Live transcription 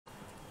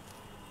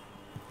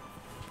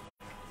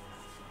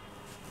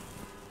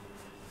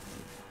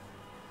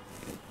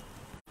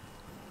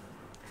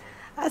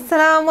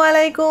আসসালামু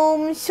আলাইকুম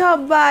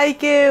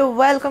সবাইকে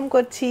ওয়েলকাম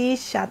করছি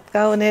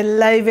সাতকাহনের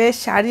লাইভে।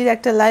 শাড়ির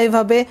একটা লাইভ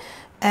হবে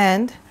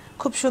অ্যান্ড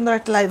খুব সুন্দর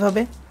একটা লাইভ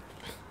হবে।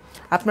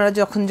 আপনারা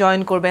যখন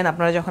জয়েন করবেন,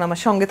 আপনারা যখন আমার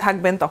সঙ্গে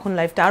থাকবেন, তখন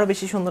লাইভটা আরও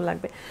বেশি সুন্দর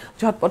লাগবে।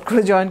 ঝটপট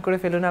করে জয়েন করে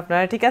ফেলুন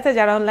আপনারা, ঠিক আছে?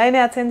 যারা অনলাইনে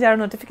আছেন, যারা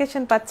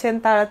নোটিফিকেশন পাচ্ছেন,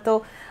 তারা তো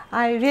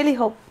আই রিয়েলি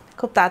হোপ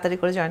খুব তাড়াতাড়ি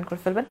করে জয়েন করে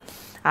ফেলবেন।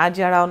 আর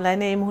যারা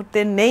অনলাইনে এই মুহূর্তে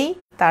নেই,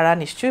 তারা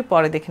নিশ্চয়ই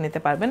পরে দেখে নিতে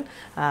পারবেন।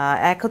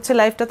 এক হচ্ছে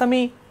লাইভটা তো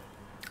আমি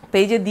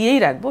পেজে দিয়েই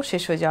রাখবো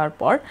শেষ হয়ে যাওয়ার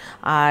পর।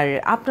 আর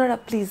আপনারা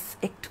প্লিজ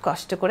একটু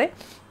কষ্ট করে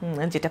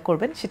যেটা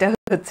করবেন সেটা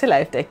হচ্ছে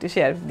লাইভটা একটু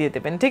শেয়ার দিয়ে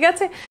দেবেন, ঠিক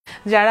আছে?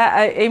 যারা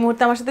এই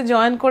মুহূর্তে আমার সাথে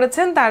জয়েন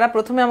করেছেন, তারা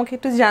প্রথমে আমাকে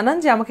একটু জানান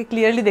যে আমাকে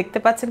ক্লিয়ারলি দেখতে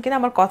পাচ্ছেন কিনা,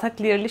 আমার কথা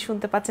ক্লিয়ারলি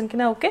শুনতে পাচ্ছেন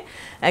কিনা। ওকে,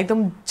 একদম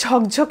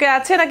ঝকঝকে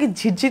আছে নাকি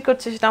ঝিরঝির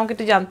করছে, সেটা আমাকে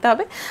একটু জানতে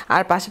হবে।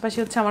 আর পাশাপাশি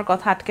হচ্ছে আমার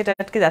কথা আটকে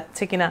টাটকে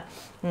যাচ্ছে কিনা,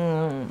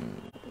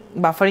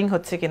 বাফারিং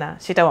হচ্ছে কিনা,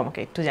 সেটাও আমাকে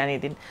একটু জানিয়ে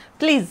দিন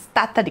প্লিজ,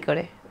 তাড়াতাড়ি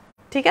করে,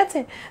 ঠিক আছে?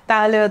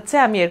 তাহলে হচ্ছে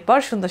আমি এরপর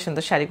সুন্দর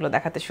সুন্দর শাড়িগুলো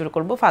দেখাতে শুরু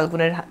করব।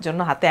 ফাল্গুনের জন্য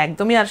হাতে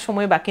একদমই আর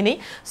সময় বাকি নেই।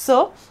 সো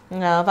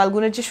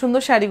ফাল্গুনের যে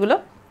সুন্দর শাড়িগুলো,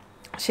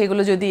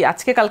 সেগুলো যদি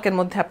আজকে কালকের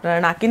মধ্যে আপনারা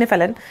না কিনে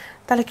ফেলেন,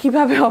 তাহলে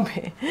কিভাবে হবে?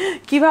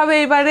 কিভাবে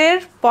এবারের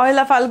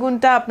পয়লা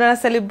ফাল্গুনটা আপনারা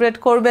সেলিব্রেট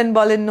করবেন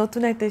বলেন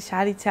নতুন একটা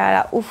শাড়ি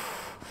ছাড়া? উফ,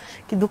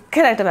 কি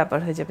দুঃখের একটা ব্যাপার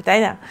হয়ে যাবে, তাই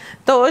না?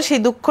 তো সেই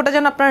দুঃখটা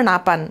যেন আপনারা না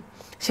পান,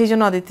 সেই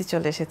জন্য অদিতি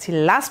চলে এসেছি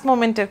লাস্ট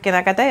মোমেন্টের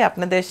কেনাকাটায়।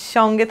 আপনাদের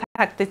সঙ্গে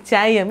থাকতে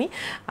চাই আমি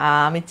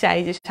চাই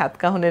যে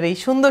সাতকাহনের এই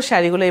সুন্দর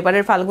শাড়িগুলো,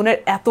 এবারের ফাল্গুনের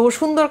এত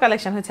সুন্দর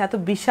কালেকশন হয়েছে, এত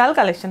বিশাল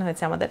কালেকশন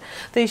হয়েছে আমাদের,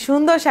 তো এই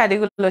সুন্দর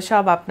শাড়িগুলো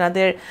সব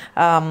আপনাদের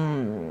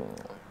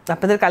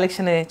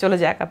কালেকশনে চলে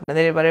যাক,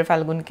 আপনাদের এবারের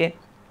ফাল্গুনকে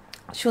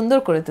সুন্দর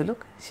করে তুলুক,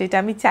 সেটা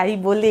আমি চাই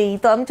বলেই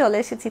তো আমি চলে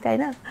এসেছি, তাই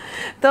না?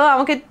 তো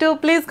আমাকে একটু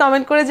প্লিজ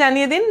কমেন্ট করে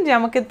জানিয়ে দিন যে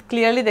আমাকে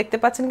ক্লিয়ারলি দেখতে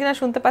পাচ্ছেন কিনা,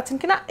 শুনতে পাচ্ছেন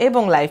কিনা,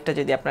 এবং লাইভটা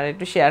যদি আপনারা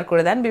একটু শেয়ার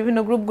করে দেন, বিভিন্ন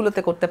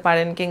গ্রুপগুলোতে করতে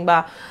পারেন, কিংবা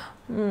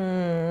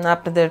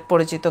আপনাদের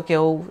পরিচিত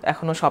কেউ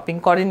এখনও শপিং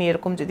করেনি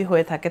এরকম যদি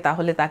হয়ে থাকে,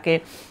 তাহলে তাকে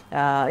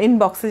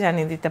ইনবক্সে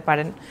জানিয়ে দিতে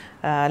পারেন,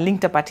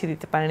 লিঙ্কটা পাঠিয়ে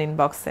দিতে পারেন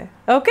ইনবক্সে।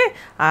 ওকে,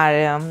 আর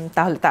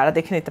তাহলে তারা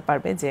দেখে নিতে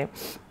পারবে যে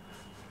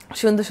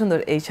সুন্দর সুন্দর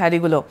এই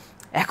শাড়িগুলো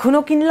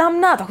এখনও কিনলাম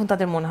না, তখন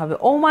তাদের মনে হবে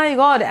ও মাই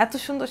গড, এত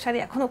সুন্দর শাড়ি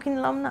এখনও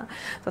কিনলাম না।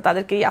 তো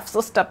তাদেরকে এই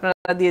আফসোসটা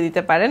আপনারা দিয়ে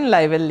দিতে পারেন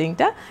লাইভের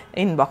লিঙ্কটা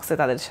ইনবক্সে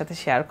তাদের সাথে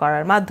শেয়ার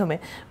করার মাধ্যমে।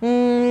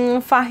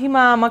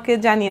 ফাহিমা আমাকে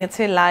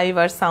জানিয়েছে লাইভ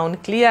আর সাউন্ড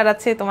ক্লিয়ার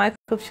আছে, তোমার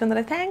খুব সুন্দর।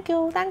 Thank you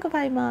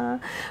Fahima.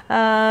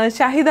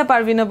 শাহিদা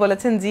পারভিনও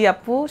বলেছেন জি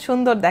আপু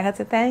সুন্দর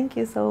দেখাচ্ছে, থ্যাংক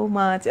ইউ সো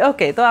মাচ।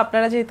 ওকে, তো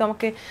আপনারা যেহেতু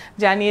আমাকে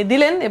জানিয়ে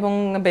দিলেন এবং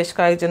বেশ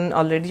কয়েকজন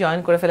অলরেডি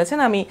জয়েন করে ফেলেছেন,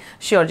 আমি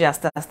শিওর যে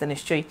আস্তে আস্তে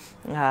নিশ্চয়ই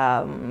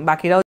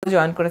বাকিরাও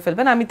জয়েন করে ফেলবেন।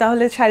 আমি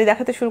তাহলে শাড়ি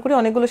দেখাতে শুরু করি।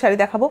 অনেকগুলো শাড়ি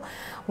দেখাবো,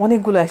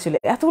 অনেকগুলো অ্যাকচুয়ালি।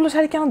 এতগুলো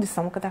শাড়ি কেন দিচ্ছে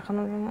আমাকে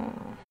দেখানোর জন্য?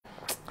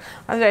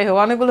 যাই হোক,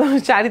 অনেকগুলো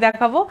শাড়ি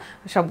দেখাবো,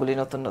 সবগুলি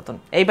নতুন নতুন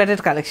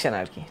এইবারের কালেকশন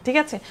আর কি, ঠিক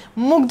আছে?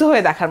 মুগ্ধ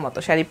হয়ে দেখার মতো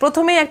শাড়ি।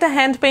 প্রথমেই একটা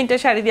হ্যান্ড পেইন্টের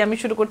শাড়ি দিয়ে আমি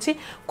শুরু করছি।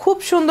 খুব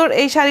সুন্দর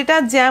এই শাড়িটা,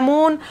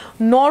 যেমন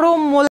নরম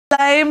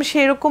মোলায়েম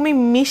সেরকমই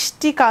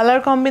মিষ্টি কালার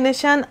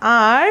কম্বিনেশন,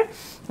 আর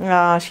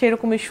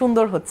সেরকমই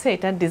সুন্দর হচ্ছে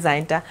এটার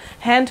ডিজাইনটা।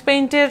 হ্যান্ড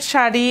পেইন্টের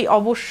শাড়ি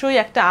অবশ্যই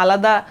একটা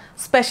আলাদা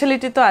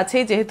স্পেশালিটি তো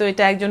আছেই, যেহেতু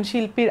এটা একজন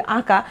শিল্পীর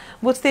আঁকা,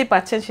 বুঝতেই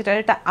পারছেন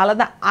সেটার একটা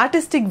আলাদা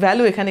আর্টিস্টিক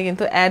ভ্যালু এখানে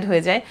কিন্তু অ্যাড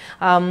হয়ে যায়।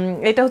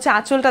 এটা হচ্ছে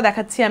আঁচলটা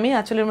দেখাচ্ছি আমি,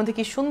 আঁচলের মধ্যে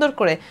কি সুন্দর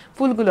করে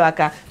ফুলগুলো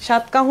আঁকা।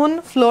 সাতকাহন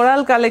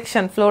ফ্লোরাল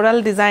কালেকশন, ফ্লোরাল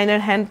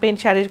ডিজাইনের হ্যান্ড পেইন্ট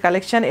শাড়ির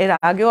কালেকশন এর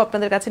আগেও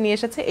আপনাদের কাছে নিয়ে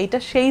এসেছে, এইটা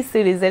সেই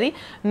সিরিজেরই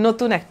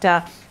নতুন একটা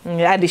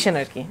অ্যাডিশন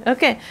আর কি।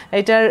 ওকে,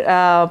 এটার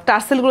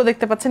টার্সেলগুলো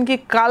দেখতে পাচ্ছেন কি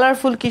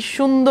কালারফুল, কি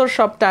সুন্দর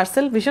সব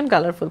টার্সেল, ভীষণ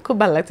কালারফুল, খুব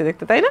ভালো লাগছে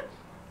দেখতে, তাই না?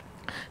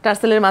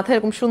 টার্সেলের মাথায়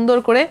এরকম সুন্দর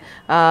করে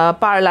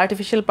পার্ল,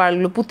 আর্টিফিশিয়াল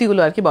পার্লগুলো, পুঁতিগুলো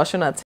আর কি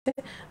বসানো আছে,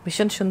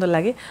 ভীষণ সুন্দর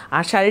লাগে।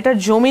 আর শাড়িটার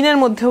জমিনের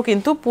মধ্যেও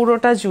কিন্তু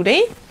পুরোটা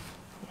জুড়েই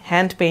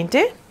হ্যান্ড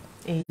পেইন্টে,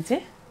 এই যে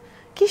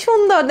কি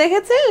সুন্দর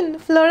দেখেছেন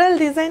ফ্লোরাল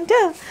ডিজাইনটা।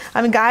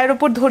 আমি গায়ের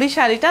ওপর ধরি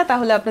শাড়িটা,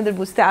 তাহলে আপনাদের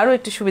বুঝতে আরও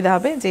একটু সুবিধা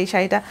হবে যে এই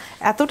শাড়িটা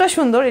এতটা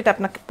সুন্দর, এটা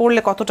আপনাকে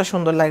পরলে কতটা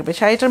সুন্দর লাগবে।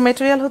 শাড়িটার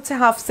মেটেরিয়াল হচ্ছে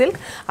হাফ সিল্ক,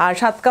 আর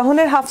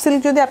সাতকাহনের হাফ সিল্ক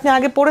যদি আপনি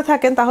আগে পরে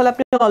থাকেন, তাহলে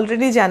আপনি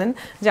অলরেডি জানেন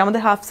যে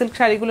আমাদের হাফ সিল্ক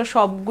শাড়িগুলো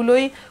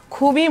সবগুলোই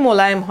খুবই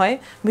মোলায়েম হয়,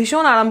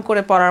 ভীষণ আরাম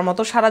করে পরার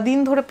মতো, সারাদিন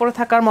ধরে পরে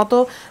থাকার মতো,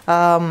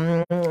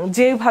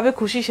 যেভাবে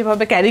খুশি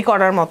সেভাবে ক্যারি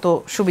করার মতো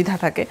সুবিধা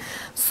থাকে।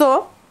 সো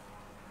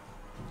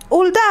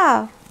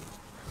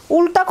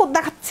উল্টা করে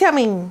দেখাচ্ছি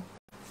আমি,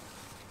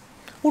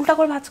 উল্টা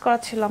করে ভাঁজ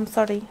করাচ্ছিলাম,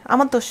 সরি,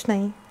 আমার দোষ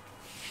নাই।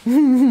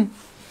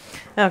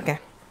 ওকে,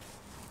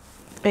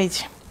 এই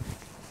যে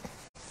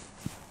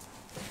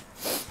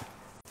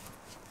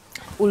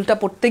উল্টা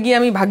পড়তে গিয়ে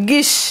আমি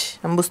ভাগ্যিস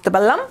আমি বুঝতে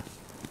পারলাম।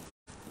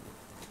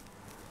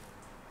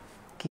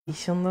 কি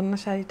সুন্দর না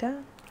শাড়িটা,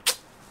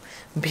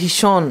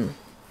 ভীষণ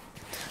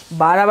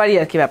বাড়াবাড়ি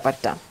আর কি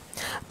ব্যাপারটা।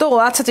 তো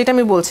আচ্ছা, যেটা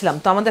আমি বলছিলাম,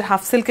 তো আমাদের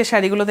হাফ সিল্কের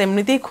শাড়িগুলো তো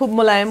এমনিতেই খুব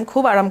মোলায়েম,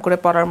 খুব আরাম করে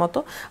পরার মতো,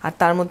 আর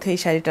তার মধ্যে এই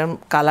শাড়িটার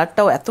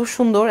কালারটাও এত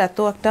সুন্দর, এত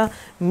একটা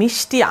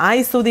মিষ্টি আই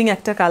সুদিং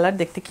একটা কালার,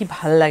 দেখতে কি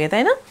ভাল লাগে,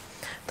 তাই না?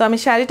 তো আমি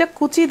শাড়িটা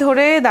কুচি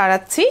ধরে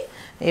দাঁড়াচ্ছি,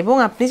 এবং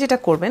আপনি যেটা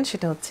করবেন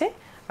সেটা হচ্ছে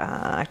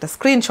একটা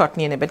স্ক্রিনশট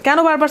নিয়ে নেবেন। কেন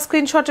বারবার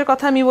স্ক্রিনশটের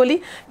কথা আমি বলি?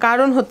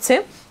 কারণ হচ্ছে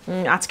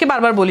আজকে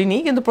বারবার বলিনি,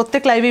 কিন্তু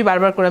প্রত্যেক লাইভেই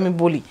বারবার করে আমি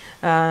বলি।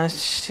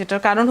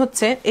 সেটার কারণ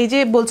হচ্ছে এই যে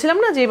বলছিলাম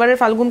না যে এবারের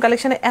ফাল্গুন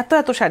কালেকশানে এত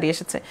এত শাড়ি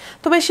এসেছে,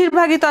 তো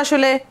বেশিরভাগই তো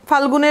আসলে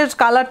ফাল্গুনের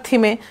কালার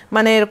থিমে,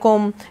 মানে এরকম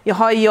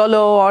হয়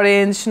ইয়েলো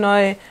অরেঞ্জ,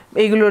 নয়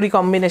এইগুলোরই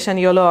combination,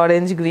 yellow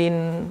orange green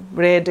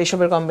red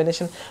এইসবের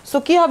কম্বিনেশন। সো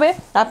কী হবে,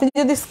 আপনি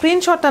যদি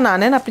স্ক্রিনশটটা না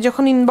নেন, আপনি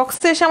যখন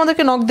ইনবক্সে এসে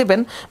আমাদেরকে নক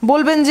দেবেন,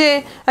 বলবেন যে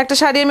একটা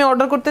শাড়ি আমি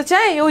অর্ডার করতে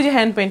চাই, ওই যে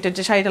হ্যান্ড পেইন্টেড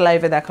যে শাড়িটা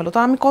লাইভে দেখালো, তো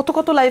আমি কত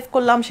কত লাইভ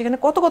করলাম, সেখানে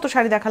কত কত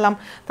শাড়ি দেখালাম,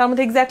 তার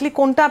মধ্যে এক্স্যাক্টলি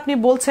কোনটা আপনি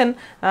বলছেন,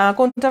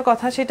 কোনটার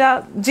কথা, সেটা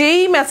যেই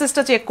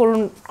মেসেজটা চেক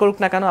করুক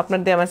না কেন, আপনার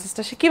দেওয়া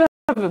মেসেজটা সে কীভাবে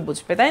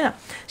বুঝবে, তাই না?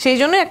 সেই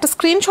জন্য একটা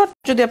স্ক্রিনশট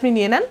যদি আপনি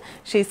নিয়ে নেন,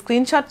 সেই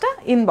স্ক্রিনশটটা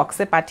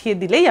ইনবক্সে পাঠিয়ে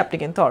দিলেই আপনি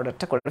কিন্তু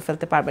অর্ডারটা করে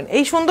ফেলতে পারবেন।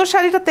 এই সুন্দর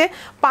শাড়িটাতে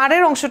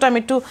পাড়ের অংশটা আমি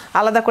একটু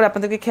আলাদা করে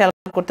আপনাদেরকে খেয়াল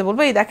করতে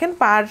বলবো। এই দেখেন,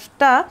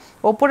 পাড়টা,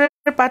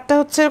 ওপরের পাড়টা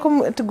হচ্ছে এরকম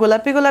একটু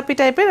গোলাপি গোলাপি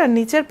টাইপের, আর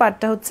নিচের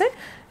পাড়টা হচ্ছে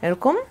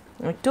এরকম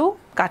একটু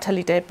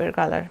কাঠালি টাইপের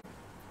কালার,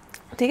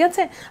 ঠিক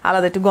আছে?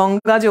 আলাদা একটু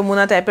গঙ্গা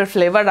যমুনা টাইপের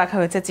ফ্লেভার রাখা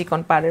হয়েছে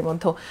চিকন পাড়ের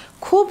মধ্যে,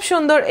 খুব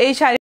সুন্দর। এই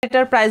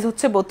শাড়িটার প্রাইস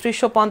হচ্ছে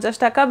 3250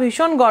 টাকা।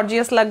 ভীষণ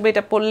গর্জিয়াস লাগবে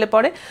এটা পরলে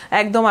পরে,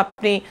 একদম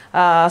আপনি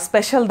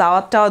স্পেশাল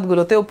দাওয়াত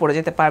টাওয়াতগুলোতেও পরে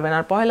যেতে পারবেন।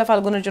 আর পয়লা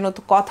ফাল্গুনের জন্য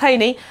তো কথাই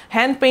নেই,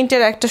 হ্যান্ড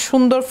পেইন্টের একটা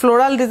সুন্দর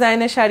ফ্লোরাল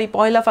ডিজাইনের শাড়ি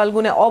পয়লা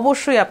ফাল্গুনে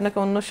অবশ্যই আপনাকে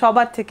অন্য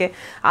সবার থেকে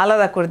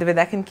আলাদা করে দেবে।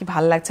 দেখেন কি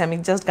ভালো লাগছে, আমি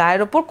জাস্ট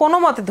গায়ের ওপর কোনো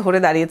মতে ধরে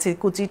দাঁড়িয়েছি,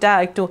 কুচিটা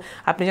একটু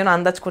আপনি যেন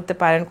আন্দাজ করতে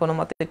পারেন, কোনো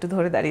মতে একটু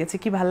ধরে দাঁড়িয়েছি,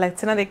 কি ভালো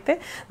লাগছে না দেখতে?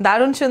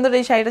 দারুণ সুন্দর।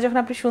 এই শাড়িটা যখন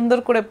আপনি সুন্দর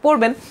করে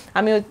পরবেন,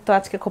 আমি তো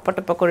আজকে খোপা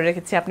টোপা করে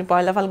রেখেছি, আপনি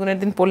পয়লা ফাল্গুনের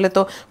দিন পরলে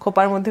তো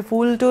খোপার মধ্যে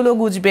ফুল টুলও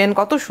গুজবেন,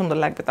 কত সুন্দর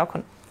লাগবে তখন,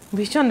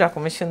 ভীষণ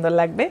রকমের সুন্দর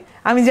লাগবে,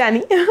 আমি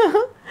জানি।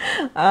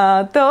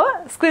 তো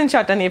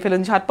স্ক্রিনশটটা নিয়ে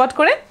ফেলুন ঝটপট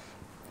করে।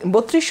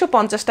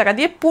 3250 টাকা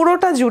দিয়ে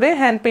পুরোটা জুড়ে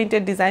হ্যান্ড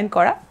পেইন্টের ডিজাইন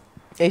করা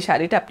এই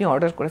শাড়িটা আপনি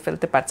অর্ডার করে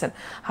ফেলতে পারছেন।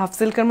 হাফ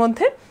সিল্কের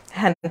মধ্যে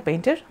হ্যান্ড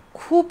পেইন্টের,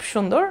 খুব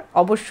সুন্দর।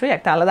 অবশ্যই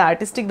একটা আলাদা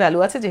আর্টিস্টিক ভ্যালু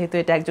আছে, যেহেতু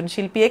এটা একজন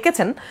শিল্পী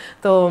এঁকেছেন।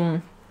 তো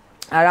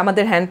আর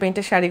আমাদের হ্যান্ড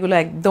পেইন্টের শাড়িগুলো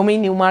একদমই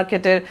নিউ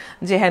মার্কেটের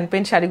যে হ্যান্ড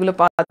পেইন্ট শাড়িগুলো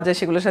পাওয়া যায়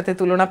সেগুলোর সাথে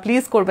তুলনা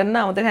প্লিজ করবেন না।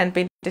 আমাদের হ্যান্ড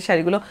পেইন্টের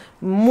শাড়িগুলো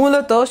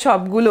মূলত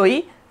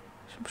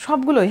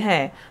সবগুলোই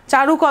হ্যাঁ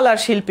চারুকলার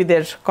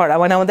শিল্পীদের করা,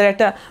 মানে আমাদের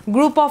একটা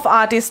গ্রুপ অফ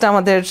আর্টিস্ট,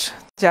 আমাদের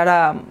যারা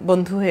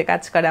বন্ধু হয়ে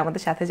কাজ করে,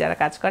 আমাদের সাথে যারা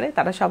কাজ করে,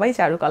 তারা সবাই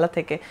চারুকলা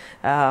থেকে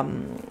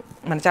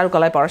মানে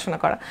চারুকলায় পড়াশোনা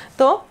করা।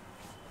 তো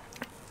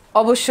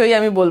অবশ্যই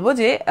আমি বলবো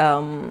যে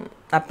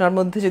আপনার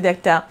মধ্যে যদি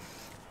একটা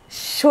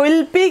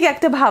শৈল্পিক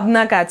একটা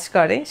ভাবনা কাজ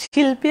করে,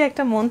 শিল্পী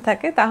একটা মন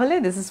থাকে, তাহলে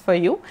this is for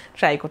you,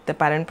 try করতে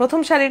পারেন। প্রথম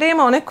শাড়িটাই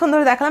আমি অনেকক্ষণ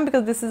ধরে দেখালাম,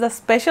 because this is a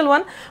special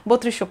one.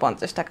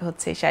 3250 টাকা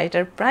হচ্ছে এই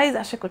শাড়িটার প্রাইস।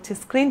 আশা করছি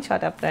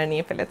স্ক্রিনশট আপনারা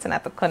নিয়ে ফেলেছেন।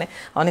 এতক্ষণে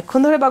অনেকক্ষণ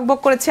ধরে বকবক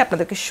করেছি,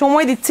 আপনাদেরকে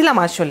সময় দিচ্ছিলাম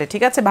আসলে,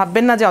 ঠিক আছে?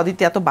 ভাববেন না যে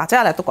অদিতি এত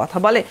বাচাল, এত কথা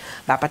বলে,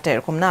 ব্যাপারটা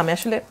এরকম না। আমি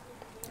আসলে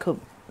খুব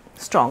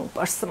স্ট্রং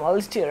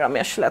পার্সোনালিটি, আর আমি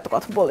আসলে এত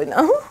কথা বলি না।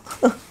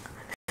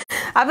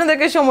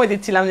 আপনাদেরকে সময়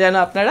দিচ্ছিলাম যেন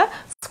আপনারা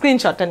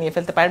স্ক্রিনশটটা নিয়ে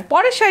ফেলতে পারেন।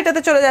 পরের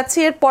শাড়িটাতে চলে যাচ্ছি।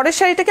 এর পরের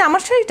শাড়িটা কি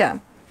আমার শাড়িটা?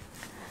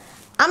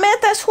 আমি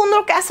এত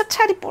সুন্দর ক্যাসেট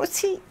শাড়ি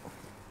পরেছি,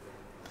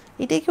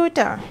 এটাই কি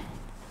ওইটা?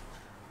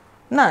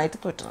 না, এটা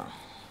তো ওইটা না।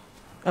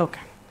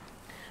 ওকে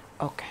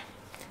ওকে,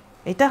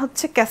 এটা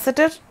হচ্ছে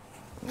ক্যাসেটের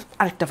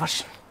আরেকটা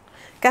ভার্সন।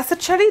 ক্যাসেট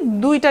শাড়ি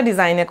দুইটা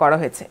ডিজাইনে করা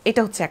হয়েছে।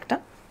 এটা হচ্ছে একটা,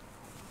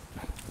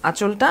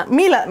 আঁচলটা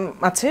মিল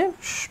আছে,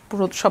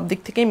 পুরো সব দিক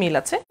থেকেই মিল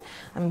আছে,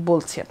 আমি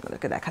বলছি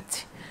আপনাদেরকে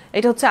দেখাচ্ছি।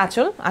 এটা হচ্ছে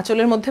আঁচল,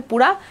 আঁচলের মধ্যে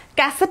পুরা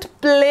ক্যাসেট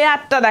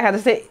প্লেয়ারটা দেখা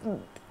যাচ্ছে,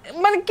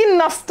 মানে কি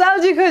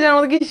নস্টালজিক হয়ে যাওয়ার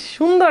মতো, কি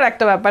সুন্দর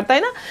একটা ব্যাপার, তাই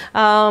না?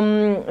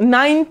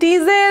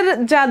 90s-এর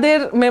যাদের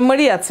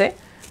মেমোরি আছে,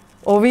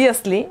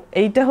 অবভিয়াসলি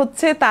এইটা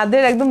হচ্ছে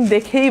তাদের একদম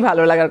দেখেই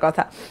ভালো লাগার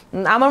কথা।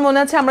 আমার মনে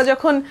আছে আমরা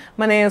যখন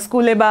মানে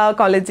স্কুলে বা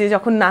কলেজে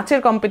যখন নাচের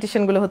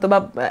কম্পিটিশনগুলো হতো বা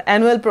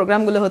অ্যানুয়াল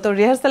প্রোগ্রামগুলো হতো,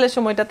 রিহার্সালের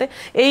সময়টাতে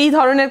এই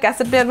ধরনের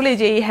ক্যাসেট প্লেয়ারগুলো, এই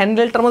যে এই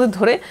হ্যান্ডেলটার মধ্যে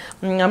ধরে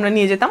আমরা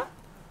নিয়ে যেতাম।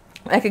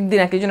 এক একদিন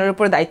এক একজনের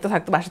উপরে দায়িত্ব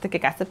থাকতো বাসা থেকে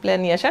ক্যাসেট প্লেয়ার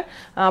নিয়ে আসার।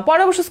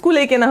 পরে অবশ্য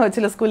স্কুলেই কেনা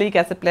হয়েছিল, স্কুলেই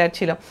ক্যাসেট প্লেয়ার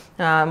ছিল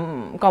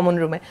কমন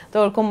রুমে। তো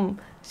ওরকম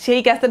সেই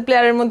ক্যাসেট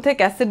প্লেয়ারের মধ্যে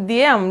ক্যাসেট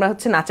দিয়ে আমরা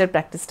হচ্ছে নাচের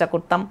প্র্যাকটিসটা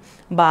করতাম,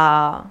 বা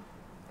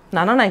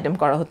নানান আইটেম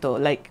করা হতো,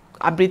 লাইক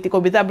আবৃত্তি,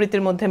 কবিতা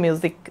আবৃত্তির মধ্যে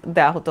মিউজিক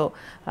দেওয়া হতো,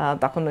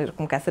 তখন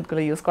এরকম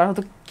ক্যাসেটগুলো ইউজ করা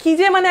হতো। কি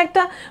যে মানে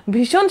একটা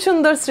ভীষণ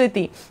সুন্দর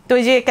স্মৃতি। তো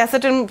ওই যে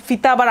ক্যাসেটের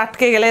ফিতা আবার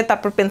আটকে গেলে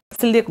তারপর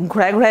পেন্সিল দিয়ে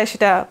ঘুরায় ঘুরায়,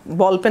 সেটা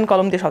বল পেন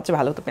কলম দিয়ে সবচেয়ে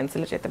ভালো হতো,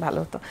 পেন্সিলের চাইতে ভালো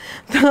হতো।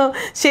 তো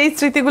সেই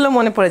স্মৃতিগুলো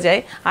মনে পড়ে যায়।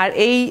 আর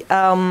এই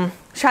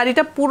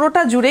শাড়িটা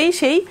পুরোটা জুড়েই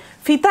সেই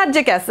ফিতার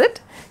যে ক্যাসেট,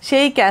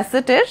 সেই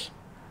ক্যাসেটের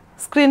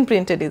স্ক্রিন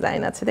প্রিন্টের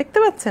ডিজাইন আছে, দেখতে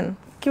পাচ্ছেন?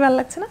 কি ভালো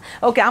লাগছে না?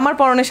 ওকে, আমার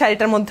পরনের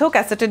শাড়িটার মধ্যেও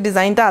ক্যাসেটের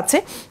ডিজাইনটা আছে,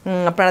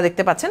 আপনারা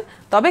দেখতে পাচ্ছেন,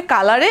 তবে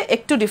কালারে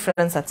একটু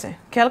ডিফারেন্স আছে।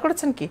 খেয়াল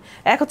করেছেন কি?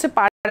 এক হচ্ছে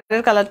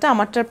পাড়ের কালারটা,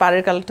 আমারটার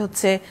পাড়ের কালারটা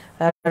হচ্ছে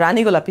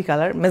রানী গোলাপি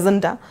কালার,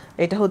 মেজেন্টা।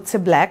 এটা হচ্ছে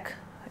ব্ল্যাক,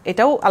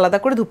 এটাও আলাদা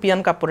করে ধুপিয়ান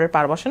কাপড়ের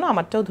পাড় বসানো,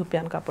 আমারটাও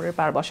ধুপিয়ান কাপড়ের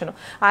পাড় বসানো।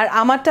 আর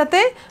আমারটাতে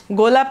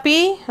গোলাপি,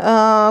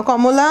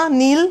 কমলা,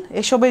 নীল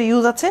এসবের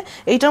ইউজ আছে।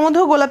 এইটার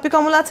মধ্যেও গোলাপি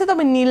কমলা আছে,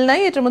 তবে নীল নাই,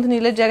 এটার মধ্যে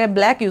নীলের জায়গায়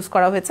ব্ল্যাক ইউজ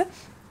করা হয়েছে।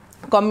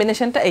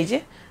 কম্বিনেশনটা এই যে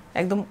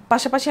একদম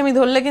পাশাপাশি আমি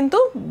ধরলে কিন্তু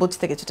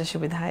বুঝতে কিছুটা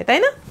সুবিধা হয়, তাই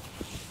না?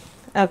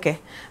 ওকে,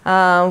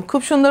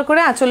 খুব সুন্দর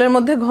করে আঁচলের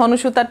মধ্যে ঘন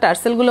সুতার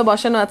টার্সেলগুলো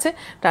বসানো আছে,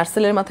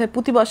 টার্সেলের মাথায়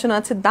পুঁতি বসানো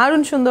আছে,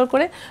 দারুণ সুন্দর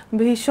করে,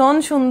 ভীষণ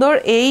সুন্দর।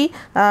 এই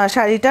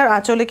শাড়িটার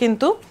আঁচলে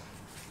কিন্তু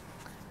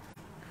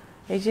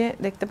এই যে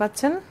দেখতে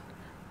পাচ্ছেন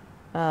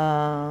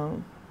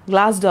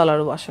গ্লাস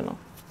ডলারও বসানো,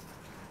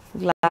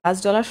 গ্লাস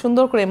ডলার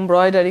সুন্দর করে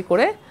এমব্রয়ডারি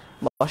করে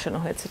বসানো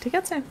হয়েছে, ঠিক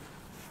আছে।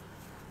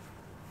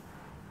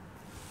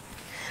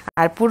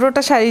 আর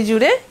পুরোটা শাড়ি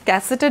জুড়ে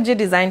ক্যাসেটের যে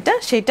ডিজাইনটা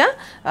সেটা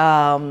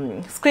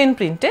স্ক্রিন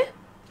প্রিন্টে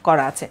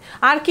করা আছে।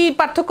 আর কি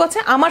পার্থক্য আছে,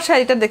 আমার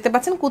শাড়িটার দেখতে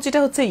পাচ্ছেন কুচিটা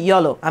হচ্ছে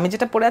ইয়েলো, আমি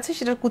যেটা পরে আছি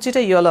সেটার কুচিটা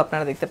ইয়েলো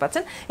আপনারা দেখতে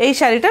পাচ্ছেন, এই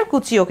শাড়িটার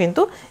কুচিও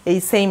কিন্তু এই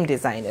সেম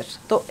ডিজাইনের।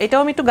 তো এটাও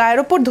আমি একটু গায়ের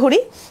ওপর ধরি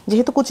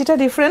যেহেতু কুচিটা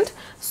ডিফারেন্ট,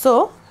 সো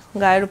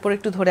গায়ের উপর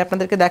একটু ধরে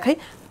আপনাদেরকে দেখাই।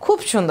 খুব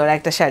সুন্দর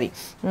একটা শাড়ি।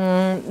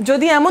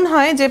 যদি এমন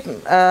হয় যে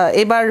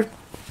এবার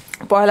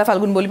পয়লা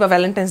ফাল্গুন বলি বা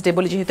ভ্যালেন্টাইন্স ডে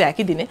বলি, যেহেতু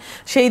একই দিনে,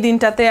 সেই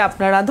দিনটাতে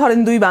আপনারা ধরেন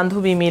দুই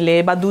বান্ধবী মিলে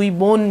বা দুই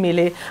বোন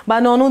মিলে বা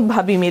ননদ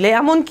ভাবি মিলে,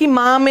 এমনকি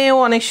মা মেয়েও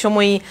অনেক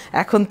সময়ই,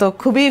 এখন তো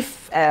খুবই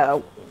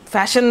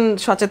ফ্যাশন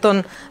সচেতন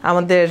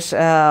আমাদের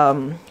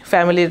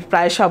ফ্যামিলির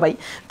প্রায় সবাই,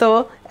 তো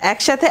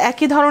একসাথে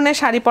একই ধরনের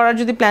শাড়ি পরার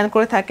যদি প্ল্যান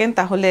করে থাকেন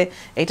তাহলে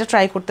এটা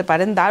ট্রাই করতে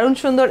পারেন। দারুণ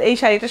সুন্দর এই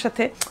শাড়িটার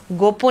সাথে,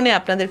 গোপনে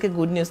আপনাদেরকে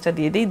গুড নিউজটা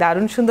দিয়ে দিই,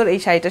 দারুণ সুন্দর এই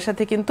শাড়িটার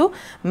সাথে কিন্তু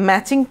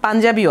ম্যাচিং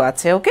পাঞ্জাবিও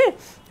আছে। ওকে,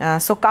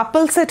 সো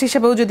কাপল সেট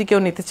হিসেবেও যদি কেউ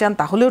নিতে চান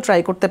তাহলেও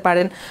ট্রাই করতে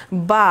পারেন,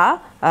 বা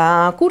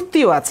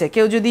কুর্তিও আছে,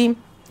 কেউ যদি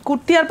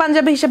কুর্তি আর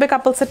পাঞ্জাবি হিসেবে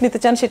কাপল সেট নিতে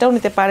চান সেটাও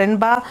নিতে পারেন,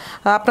 বা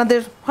আপনাদের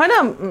হয় না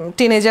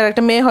টিনেজার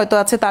একটা মেয়ে হয়তো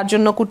আছে, তার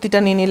জন্য কুর্তিটা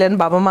নিয়ে নিলেন,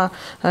 বাবা মা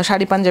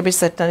শাড়ি পাঞ্জাবির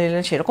সেটটা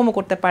নিলেন, সেরকমও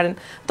করতে পারেন।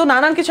 তো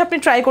নানান কিছু আপনি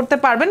ট্রাই করতে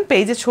পারবেন,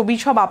 পেজে ছবি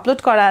সব আপলোড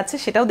করা আছে,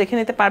 সেটাও দেখে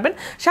নিতে পারবেন।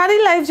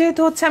 শাড়ির লাইভ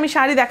যেহেতু হচ্ছে, আমি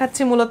শাড়ি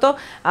দেখাচ্ছি মূলত।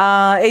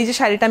 এই যে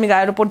শাড়িটা আমি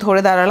গায়ের উপর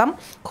ধরে দাঁড়ালাম,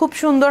 খুব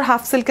সুন্দর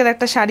হাফ সিল্কের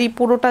একটা শাড়ি,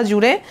 পুরোটা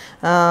জুড়ে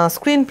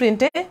স্ক্রিন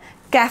প্রিন্টে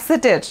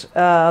ক্যাসেটের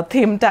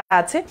থিমটা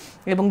আছে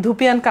এবং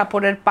ধুপিয়ান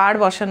কাপড়ের পাড়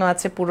বসানো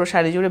আছে পুরো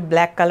শাড়ি জুড়ে,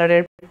 ব্ল্যাক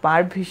কালারের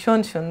পাড়, ভীষণ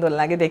সুন্দর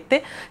লাগে দেখতে।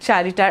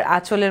 শাড়িটার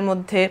আঁচলের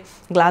মধ্যে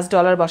গ্লাস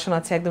ডলার বসানো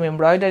আছে একদম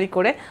এমব্রয়ডারি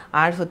করে,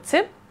 আর হচ্ছে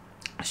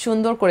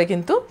সুন্দর করে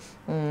কিন্তু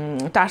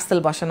টার্সেল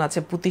বসানো আছে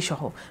পুঁতি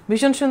সহ,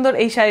 ভীষণ সুন্দর।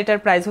 এই শাড়িটার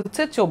প্রাইস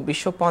হচ্ছে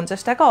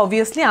 2450 টাকা।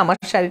 অবভিয়াসলি আমার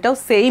শাড়িটাও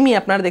সেমই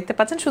আপনারা দেখতে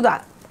পাচ্ছেন, শুধু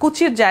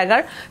কুচির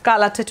জায়গার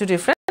কালারটা একটু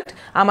ডিফারেন্ট।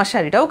 আমার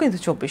শাড়িটাও কিন্তু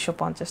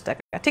 2450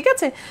 টাকা, ঠিক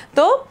আছে।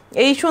 তো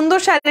এই সুন্দর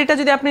শাড়িটা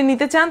যদি আপনি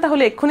নিতে চান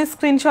তাহলে এক্ষুনি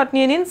স্ক্রিনশট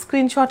নিয়ে নিন,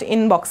 স্ক্রিনশট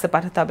ইনবক্সে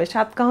পাঠাতে হবে,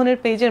 সাতকাহনের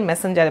পেজের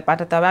মেসেঞ্জারে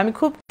পাঠাতে হবে। আমি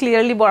খুব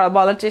ক্লিয়ারলি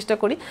বলার চেষ্টা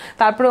করি,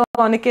 তারপরে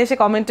অনেকে এসে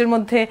কমেন্টের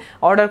মধ্যে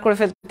অর্ডার করে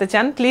ফেলতে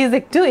চান, প্লিজ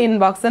একটু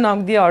ইনবক্সে নক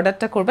দিয়ে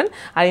অর্ডারটা করবেন।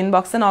 আর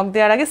ইনবক্সে নক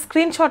দেওয়ার আগে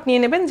স্ক্রিনশট নিয়ে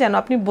নেবেন, যেন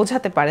আপনি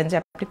বোঝাতে পারেন যে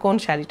আপনি কোন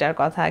শাড়িটার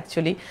কথা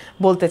অ্যাকচুয়ালি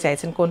বলতে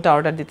চাইছেন, কোনটা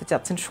অর্ডার দিতে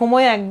চাচ্ছেন।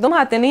 সময় একদম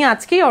হাতে নেই,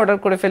 আজকেই অর্ডার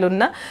করে ফেলুন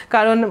না,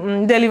 কারণ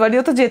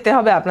ডেলিভারিও তো যেতে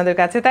হবে আপনাদের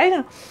কাছে, তাই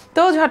না?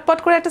 তো ঝটপট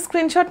করে একটা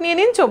স্ক্রিনশট নিয়ে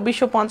নিন।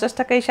 2450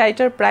 টাকা এই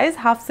শাড়িটার প্রাইস,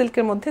 হাফ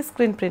সিল্কের মধ্যে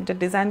স্ক্রিন প্রিন্টের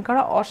ডিজাইন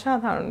করা,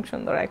 অসাধারণ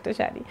সুন্দর একটা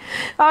শাড়ি।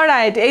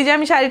 অলরাইট, এই যে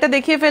আমি শাড়িটা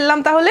দেখিয়ে ফেললাম,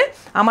 তাহলে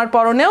আমার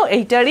পরনেও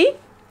এইটারই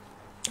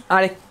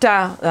আরেকটা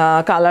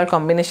কালার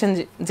কম্বিনেশন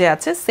যে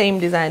আছে, সেম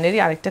ডিজাইনেরই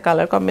আরেকটা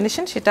কালার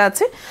কম্বিনেশন সেটা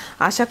আছে।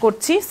 আশা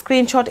করছি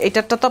স্ক্রিনশট,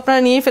 এটারটা তো আপনারা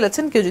নিয়েই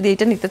ফেলেছেন, কেউ যদি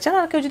এটা নিতে চান,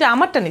 আর কেউ যদি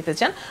আমারটা নিতে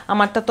চান,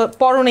 আমারটা তো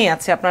পরনেই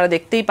আছে, আপনারা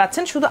দেখতেই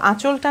পাচ্ছেন। শুধু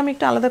আঁচলটা আমি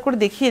একটু আলাদা করে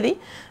দেখিয়ে দিই,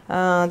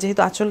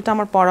 যেহেতু আঁচলটা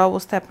আমার পরা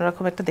অবস্থায় আপনারা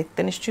খুব একটা দেখতে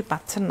নিশ্চয়ই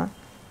পাচ্ছেন না।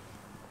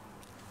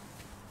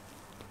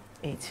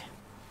 এই যে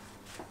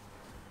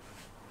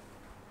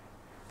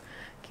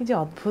কি যে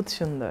অদ্ভুত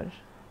সুন্দর,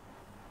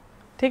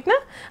 ঠিক না?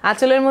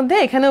 আঁচলের মধ্যে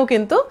এখানেও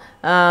কিন্তু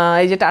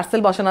এই যে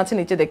টার্সেল বসানো আছে,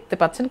 নিচে দেখতে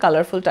পাচ্ছেন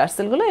কালারফুল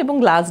টার্সেলগুলো, এবং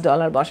গ্লাস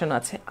ডলার বসানো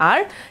আছে। আর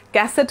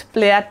ক্যাসেট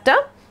প্লেয়ারটা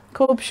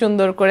খুব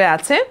সুন্দর করে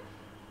আছে,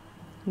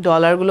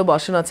 ডলারগুলো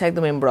বসানো আছে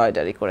একদম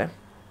এমব্রয়ডারি করে।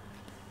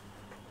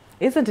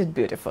 Isn't it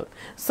beautiful?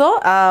 সো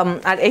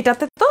আর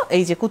এইটাতে তো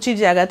এই যে কুচির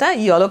জায়গাটা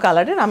ইয়েলো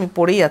কালারের আমি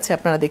পরেই আছে,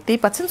 আপনারা দেখতেই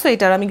পাচ্ছেন। সো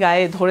এটার আমি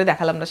গায়ে ধরে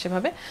দেখালাম না,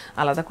 সেভাবে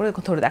আলাদা করে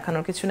ধরে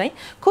দেখানোর কিছু নাই।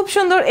 খুব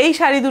সুন্দর এই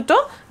শাড়ি দুটো,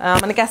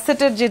 মানে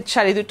ক্যাসেটের যে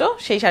শাড়ি দুটো,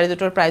 সেই শাড়ি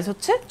দুটোর প্রাইস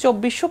হচ্ছে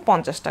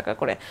 2450 টাকা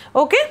করে।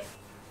 ওকে,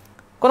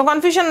 কোনো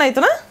কনফিউশন নাই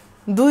তো না?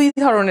 দুই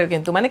ধরনের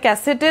কিন্তু, মানে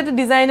ক্যাসেটের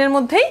ডিজাইনের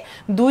মধ্যেই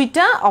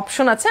দুইটা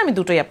অপশন আছে, আমি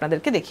দুটোই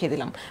আপনাদেরকে দেখিয়ে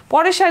দিলাম।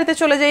 পরের শাড়িতে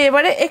চলে যাই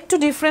এবারে, একটু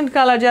ডিফারেন্ট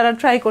কালার যারা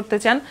ট্রাই করতে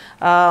চান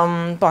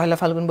পয়লা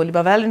ফাল্গুন বলি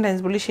বা ভ্যালেন্টাইন্স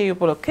বলি সেই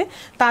উপলক্ষে,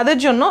 তাদের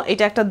জন্য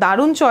এটা একটা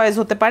দারুণ চয়েস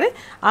হতে পারে।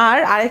 আর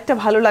আরেকটা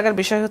ভালো লাগার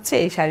বিষয় হচ্ছে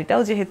এই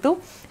শাড়িটাও যেহেতু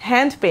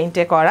হ্যান্ড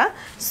পেইন্টে করা,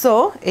 সো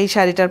এই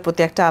শাড়িটার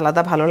প্রতি একটা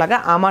আলাদা ভালো লাগা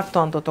আমার তো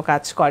অন্তত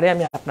কাজ করে।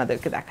 আমি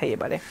আপনাদেরকে দেখাই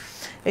এবারে।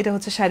 এটা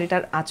হচ্ছে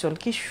শাড়িটার আঁচল,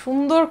 কি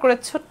সুন্দর করে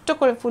ছোট্ট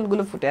করে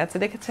ফুলগুলো ফুটে আছে,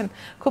 দেখেছেন?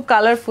 খুব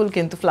কালারফুল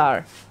কিন্তু ফ্লাওয়ার।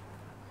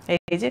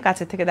 এই যে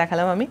কাছের থেকে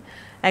দেখালাম আমি,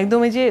 একদম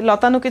এই যে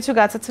লতানো কিছু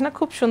গাছ আছে না,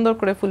 খুব সুন্দর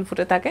করে ফুল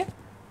ফুটে থাকে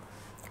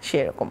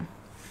সেরকম।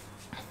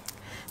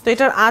 তো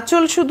এটার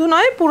আঁচল শুধু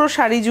নয়, পুরো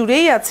শাড়ি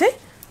জুড়েই আছে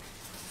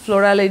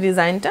ফ্লোরাল এই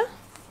ডিজাইনটা।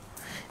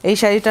 এই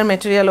শাড়িটার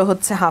মেটেরিয়ালও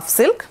হচ্ছে হাফ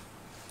সিল্ক,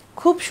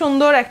 খুব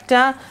সুন্দর একটা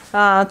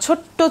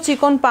ছোট্ট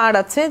চিকন পাড়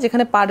আছে,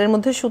 যেখানে পাড়ের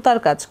মধ্যে সুতার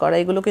কাজ করা,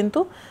 এগুলো কিন্তু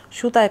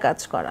সুতায়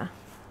কাজ করা।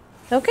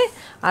 ওকে,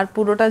 আর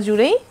পুরোটা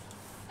জুড়েই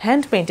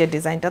হ্যান্ড পেইন্টের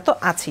ডিজাইনটা তো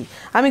আছেই।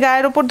 আমি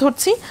গায়ের ওপর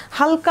ধরছি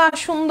হালকা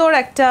সুন্দর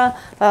একটা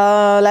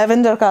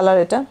ল্যাভেন্ডার কালার,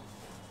 এটা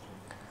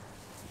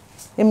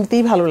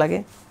এমনিতেই ভালো লাগে,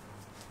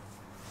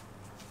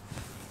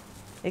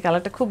 এই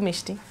কালারটা খুব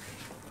মিষ্টি,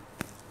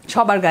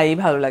 সবার গায়েই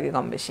ভালো লাগে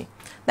কম বেশি।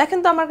 দেখেন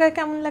তো আমার গায়ে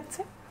কেমন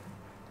লাগছে,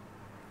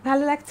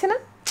 ভালো লাগছে না?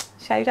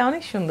 শাড়িটা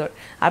অনেক সুন্দর,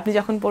 আপনি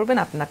যখন পরবেন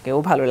আপনাকেও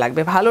ভালো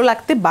লাগবে, ভালো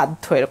লাগতে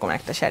বাধ্য এরকম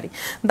একটা শাড়ি।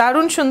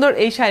 দারুণ সুন্দর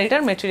এই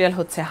শাড়িটার মেটেরিয়াল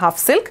হচ্ছে হাফ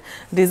সিল্ক,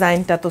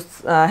 ডিজাইনটা তো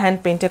হ্যান্ড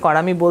পেইন্টে করা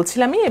আমি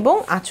বলছিলামই, এবং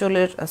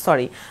আঁচলের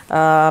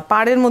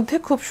পাড়ের মধ্যে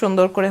খুব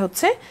সুন্দর করে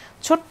হচ্ছে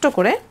ছোট্ট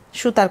করে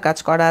সুতার কাজ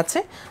করা আছে,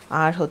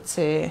 আর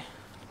হচ্ছে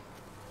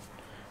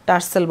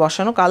টার্সেল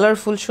বসানো,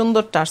 কালারফুল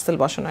সুন্দর টার্সেল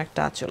বসানো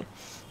একটা আঁচল,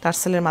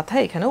 টার্সেলের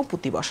মাথায় এখানেও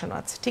পুঁতি বসানো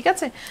আছে। ঠিক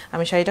আছে,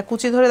 আমি শাড়িটা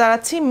কুচি ধরে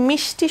দাঁড়াচ্ছি।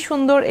 মিষ্টি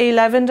সুন্দর এই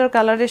ল্যাভেন্ডার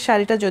কালারের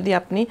শাড়িটা যদি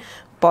আপনি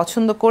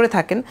পছন্দ করে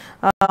থাকেন,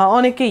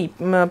 অনেকেই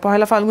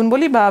পহেলা ফাল্গুন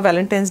বলি বা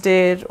ভ্যালেন্টাইন্স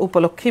ডের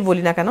উপলক্ষেই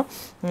বলি না কেন,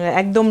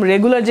 একদম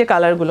রেগুলার যে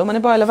কালারগুলো, মানে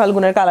পহেলা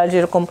ফাল্গুনের কালার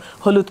যেরকম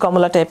হলুদ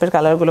কমলা টাইপের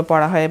কালারগুলো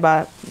পরা হয় বা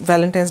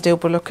ভ্যালেন্টাইন্স ডে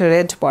উপলক্ষে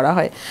রেড পরা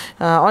হয়,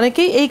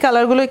 অনেকেই এই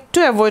কালারগুলো একটু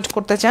অ্যাভয়েড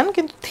করতে চান,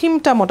 কিন্তু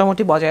থিমটা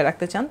মোটামুটি বজায়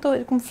রাখতে চান। তো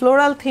এরকম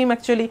ফ্লোরাল থিম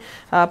অ্যাকচুয়ালি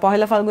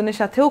পহেলা ফাল্গুনের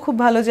সাথেও খুব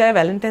ভালো যায়,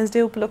 ভ্যালেন্টাইন্স ডে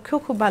উপলক্ষেও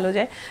খুব ভালো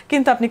যায়,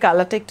 কিন্তু আপনি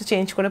কালারটা একটু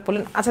চেঞ্জ করে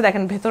পড়লেন। আচ্ছা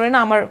দেখেন, ভেতরে না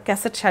আমার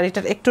ক্যাসেট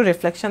শাড়িটার একটু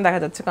রিফ্লেকশন দেখা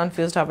যাচ্ছে,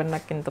 কনফিউজড হবেন না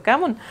কিন্তু।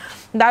 কেমন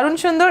দারুণ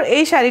সুন্দর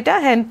এই শাড়িটা,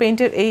 হ্যান্ড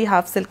পেইন্টের এই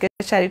হাফ সিল্কের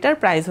শাড়িটার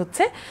প্রাইস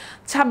হচ্ছে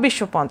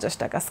 2650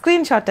 টাকা।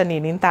 স্ক্রিনশটটা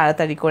নিয়ে নিন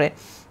তাড়াতাড়ি করে।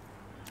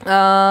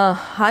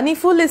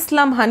 হানিফুল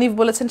ইসলাম হানিফ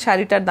বলেছেন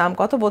শাড়িটার দাম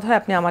কত, বোধহয়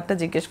আপনি আমারটা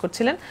জিজ্ঞেস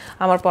করছিলেন,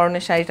 আমার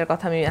পরনের শাড়িটার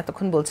কথা আমি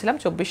এতক্ষণ বলছিলাম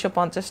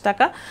 2450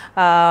 টাকা।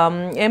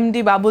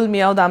 এমডি বাবুল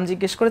মিয়াও দাম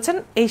জিজ্ঞেস করেছেন,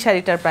 এই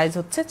শাড়িটার প্রাইস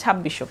হচ্ছে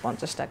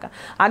 2650 টাকা।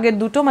 আগের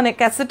দুটো মানে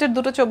ক্যাসেটের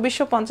দুটো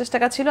 2450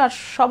 টাকা ছিল, আর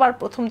সবার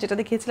প্রথম যেটা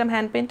দেখিয়েছিলাম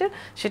হ্যান্ড পেইন্টের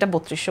সেটা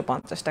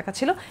 3250 টাকা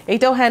ছিল,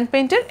 এইটাও হ্যান্ড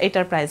পেইন্টের,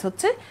 এইটার প্রাইস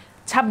হচ্ছে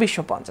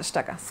 2650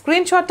 টাকা।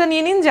 স্ক্রিনশটটা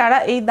নিয়ে নিন যারা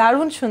এই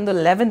দারুণ সুন্দর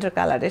ল্যাভেন্ডার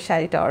কালারের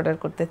শাড়িটা অর্ডার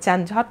করতে চান,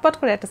 ঝটপট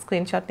করে একটা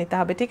স্ক্রিনশট নিতে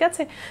হবে। ঠিক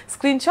আছে,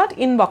 স্ক্রিনশট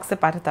ইনবক্সে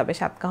পাঠাতে হবে,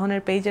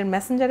 সাতকাহনের পেজের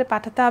মেসেঞ্জারে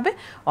পাঠাতে হবে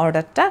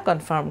অর্ডারটা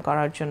কনফার্ম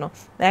করার জন্য।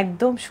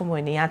 একদম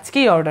সময় নেই,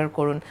 আজকেই অর্ডার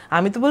করুন।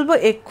 আমি তো বলবো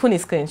এক্ষুনি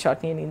স্ক্রিনশট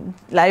নিয়ে নিন।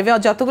 লাইভে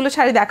যতগুলো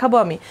শাড়ি দেখাবো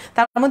আমি,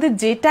 তার মধ্যে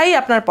যেটাই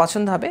আপনার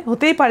পছন্দ হবে,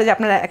 হতেই পারে যে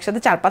আপনার একসাথে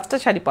 4-5টা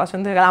শাড়ি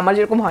পছন্দ হয়ে গেল, আমার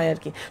যেরকম হয় আর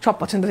কি, সব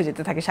পছন্দ হয়ে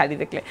যেতে থাকে শাড়ি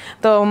দেখলে,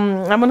 তো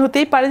এমন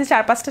হতেই পারে যে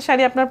 4-5টা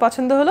শাড়ি আপনার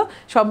পছন্দ হলো,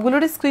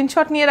 সবগুলোরই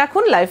স্ক্রিনশট নিয়ে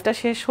রাখুন। লাইভটা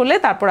শেষ হলে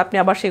তারপর আপনি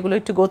আবার সেগুলো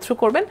একটু গো থ্রু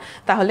করবেন,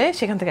 তাহলে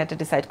সেখান থেকে একটা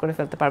ডিসাইড করে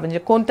ফেলতে পারবেন যে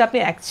কোনটা আপনি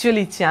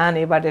অ্যাকচুয়ালি চান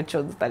এবারের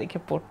 14 তারিখে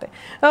পড়তে।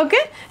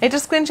 ওকে, এটা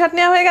স্ক্রিনশট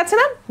নেওয়া হয়ে গেছে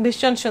না?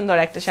 ভীষণ সুন্দর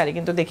একটা শাড়ি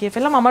কিন্তু দেখিয়ে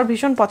ফেললাম, আমার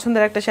ভীষণ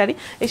পছন্দের একটা শাড়ি।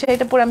 এই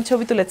শাড়িটা পরে আমি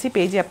ছবি তুলেছি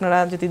পেজে, আপনারা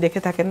যদি দেখে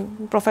থাকেন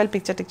প্রোফাইল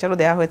টিকচারও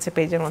দেওয়া হয়েছে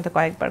পেজের মধ্যে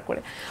কয়েকবার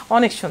করে।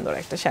 অনেক সুন্দর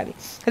একটা শাড়ি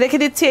রেখে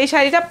দিচ্ছি। এই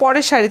শাড়িটা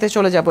পরের শাড়িতে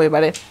চলে যাবো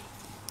এবারে,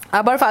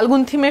 আবার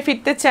ফাল্গুন থিমে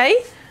ফিরতে চাই।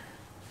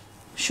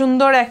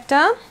 সুন্দর একটা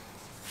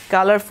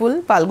কালারফুল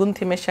ফাল্গুন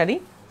থিমের শাড়ি,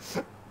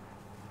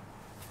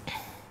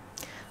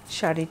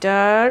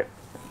 শাড়িটার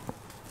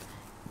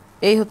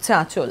এই হচ্ছে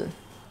আঁচল।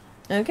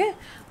 ওকে,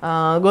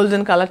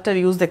 গোল্ডেন কালারটার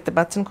ইউজ দেখতে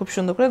পাচ্ছেন খুব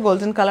সুন্দর করে,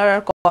 গোল্ডেন কালার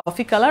আর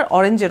কফি কালার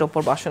অরেঞ্জের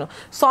ওপর বসানো,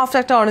 সফট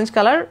একটা অরেঞ্জ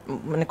কালার,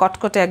 মানে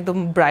কটকটে একদম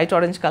ব্রাইট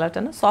অরেঞ্জ কালারটা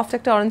না, সফট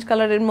একটা অরেঞ্জ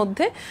কালারের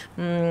মধ্যে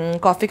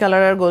কফি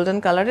কালার আর গোল্ডেন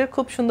কালারের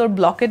খুব সুন্দর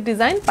ব্লকের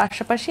ডিজাইন।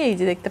 পাশাপাশি এই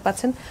যে দেখতে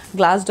পাচ্ছেন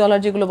গ্লাস ডলার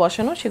যেগুলো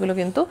বসানো, সেগুলো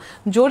কিন্তু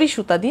জরি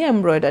সুতা দিয়ে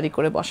এমব্রয়ডারি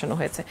করে বসানো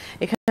হয়েছে।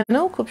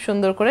 এখানেও খুব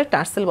সুন্দর করে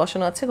টার্সেল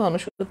বসানো আছে, ঘন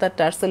সুতার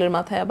টার্সেলের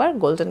মাথায় আবার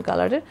গোল্ডেন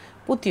কালারের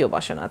পুঁতিও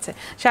বসানো আছে।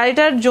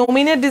 শাড়িটার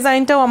জমিনের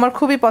ডিজাইনটাও আমার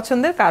খুবই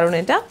পছন্দের, কারণ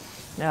এটা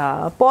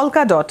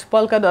পলকা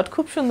ডট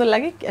খুব সুন্দর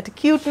লাগে, একটা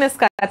কিউটনেস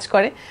কাজ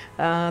করে।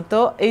 তো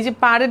এই যে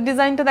পাড়ের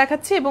ডিজাইনটা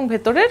দেখাচ্ছি এবং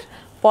ভেতরের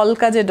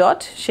পলকা যে ডট,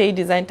 সেই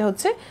ডিজাইনটা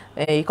হচ্ছে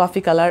এই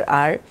কফি কালার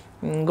আর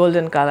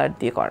গোল্ডেন কালার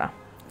দিয়ে করা।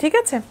 ঠিক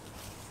আছে,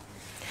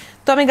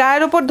 তো আমি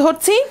গায়ের ওপর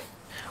ধরছি।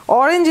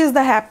 Orange is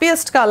the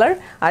happiest colour,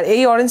 আর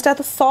এই অরেঞ্জটা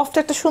এত সফট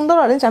একটা সুন্দর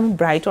অরেঞ্জ, আমি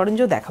ব্রাইট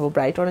অরেঞ্জও দেখাবো,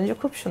 ব্রাইট অরেঞ্জও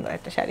খুব সুন্দর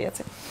একটা শাড়ি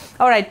আছে।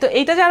 অলরাইট, তো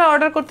এইটা যারা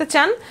অর্ডার করতে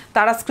চান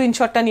তারা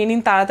স্ক্রিনশটটা নিয়ে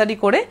নিন তাড়াতাড়ি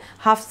করে।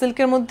 হাফ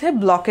সিল্কের মধ্যে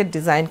ব্লকের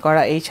ডিজাইন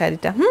করা এই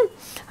শাড়িটা,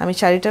 আমি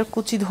শাড়িটার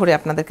কুচি ধরে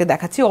আপনাদেরকে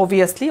দেখাচ্ছি।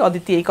 অবভিয়াসলি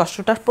অদিতি এই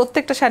কষ্টটা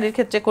প্রত্যেকটা শাড়ির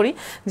ক্ষেত্রে করি,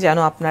 যেন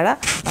আপনারা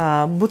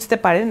বুঝতে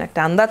পারেন, একটা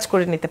আন্দাজ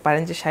করে নিতে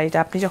পারেন যে শাড়িটা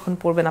আপনি যখন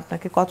পরবেন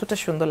আপনাকে কতটা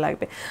সুন্দর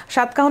লাগবে।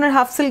 সাতকাহনের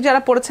হাফ সিল্ক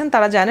যারা পরেছেন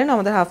তারা জানেন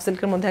আমাদের হাফ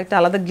সিল্কের মধ্যে একটা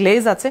আলাদা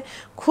গ্লেজ আছে,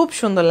 খুব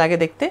সুন্দর লাগে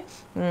দেখতে,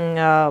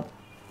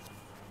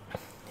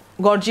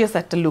 গর্জিয়াস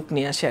একটা লুক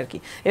নিয়ে আসে আর কি,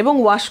 এবং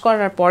ওয়াশ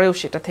করার পরেও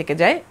সেটা থেকে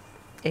যায়,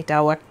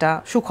 এটাও একটা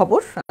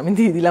সুখবর আমি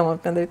দিয়ে দিলাম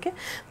আপনাদেরকে।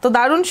 তো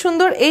দারুণ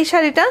সুন্দর এই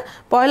শাড়িটা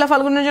পয়লা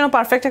ফাল্গুনের জন্য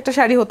পারফেক্ট একটা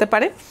শাড়ি হতে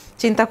পারে।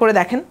 চিন্তা করে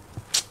দেখেন,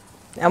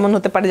 এমন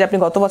হতে পারে যে আপনি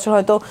গত বছর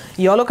হয়তো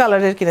ইয়েলো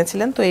কালারের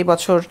কিনেছিলেন, তো এই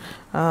বছর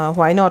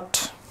why not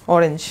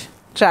orange,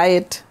 try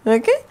it.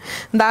 ওকে,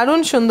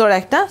 দারুণ সুন্দর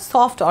একটা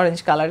সফট অরেঞ্জ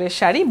কালারের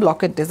শাড়ি,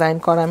 ব্লকের ডিজাইন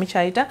করা। আমি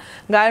শাড়িটা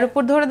গায়ের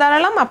উপর ধরে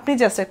দাঁড়ালাম, আপনি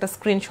জাস্ট একটা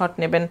স্ক্রিনশট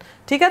নেবেন।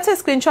 ঠিক আছে,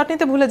 স্ক্রিনশট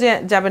নিতে ভুলে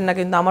যাবেন না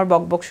কিন্তু আমার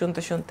বক বক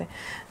শুনতে শুনতে।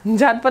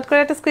 ঝটপট করে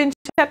একটা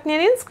স্ক্রিনশট স্ক্রিনশট নিয়ে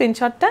নিন,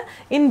 স্ক্রিনশটটা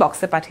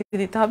ইনবক্সে পাঠিয়ে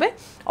দিতে হবে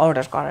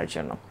অর্ডার করার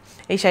জন্য।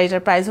 এই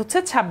শাড়িটার প্রাইস হচ্ছে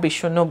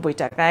 2690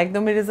 টাকা,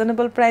 একদমই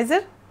রিজনেবল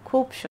প্রাইসের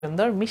খুব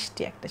সুন্দর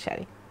মিষ্টি একটা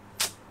শাড়ি।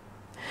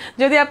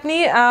 যদি আপনি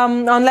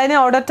অনলাইনে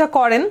অর্ডারটা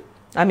করেন,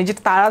 আমি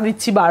যেটা তাড়া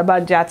দিচ্ছি বারবার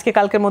যে আজকে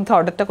কালকের মধ্যে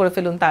অর্ডারটা করে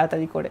ফেলুন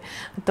তাড়াতাড়ি করে,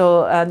 তো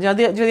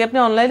যদি আপনি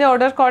অনলাইনে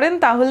অর্ডার করেন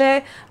তাহলে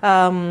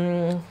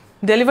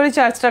ডেলিভারি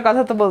চার্জটার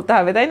কথা তো বলতে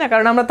হবে, তাই না?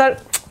 কারণ আমরা তার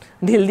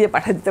ঢিল দিয়ে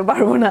পাঠিয়ে দিতে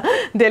পারবো না,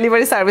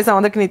 ডেলিভারি সার্ভিস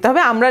আমাদেরকে নিতে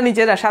হবে। আমরা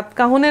নিজেরা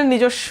সাতকাহনের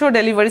নিজস্ব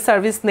ডেলিভারি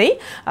সার্ভিস নেই,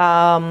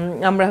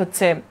 আমরা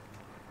হচ্ছে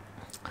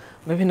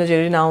বিভিন্ন যে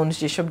রিনাউন্ড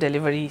যেসব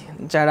ডেলিভারি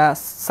যারা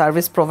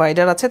সার্ভিস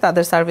প্রোভাইডার আছে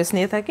তাদের সার্ভিস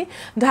নিয়ে থাকি।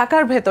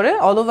 ঢাকার ভেতরে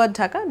অল ওভার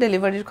ঢাকা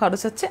ডেলিভারির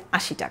খরচ হচ্ছে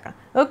 80 টাকা।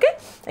 ওকে,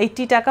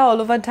 80 টাকা অল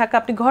ওভার ঢাকা,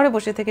 আপনি ঘরে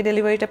বসে থেকে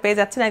ডেলিভারিটা পেয়ে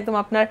যাচ্ছেন, একদম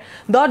আপনার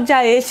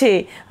দরজায় এসে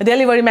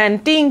ডেলিভারি ম্যান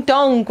টিং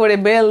টং করে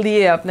বেল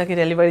দিয়ে আপনাকে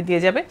ডেলিভারি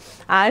দিয়ে যাবে।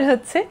 আর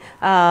হচ্ছে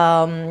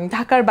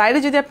ঢাকার বাইরে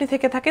যদি আপনি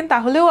থেকে থাকেন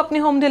তাহলেও আপনি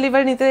হোম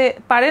ডেলিভারি নিতে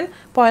পারেন।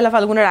 পয়লা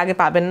ফাল্গুনের আগে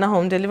পাবেন না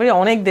হোম ডেলিভারি,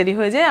 অনেক দেরি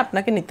হয়ে যায়,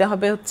 আপনাকে নিতে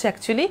হবে হচ্ছে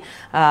অ্যাকচুয়ালি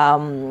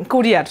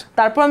কুরিয়ার।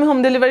 তারপর আমি হোম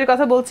ডেলিভারির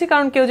কথা বলছি,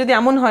 কারণ কেউ যদি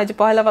এমন হয় যে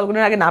পয়লা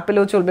ফাল্গুনের আগে না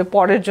পেলেও চলবে,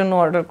 পরের জন্য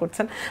অর্ডার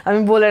করছেন, আমি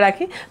বলে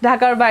রাখি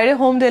ঢাকার বাইরে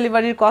হোম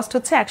ডেলিভারির কস্ট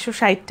হচ্ছে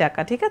 160 টাকা,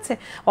 ঠিক আছে,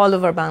 অল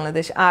ওভার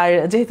বাংলাদেশ। আর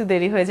যেহেতু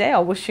দেরি হয়ে যায়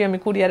অবশ্যই আমি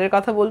কুরিয়ারের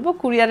কথা বলবো,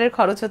 কুরিয়ারের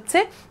খরচ হচ্ছে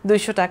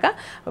 200 টাকা।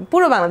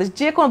 পুরো বাংলাদেশ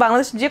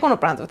যে কোনো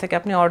প্রান্ত থেকে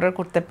আপনি অর্ডার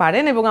করতে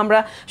পারেন, এবং আমরা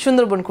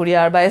সুন্দরবন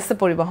কুরিয়ার বা এসএ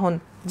পরিবহন,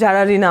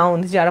 যারা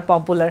রিনাউন্ড, যারা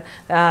পপুলার,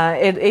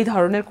 এই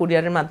ধরনের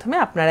কুরিয়ারের মাধ্যমে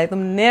আপনারা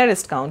একদম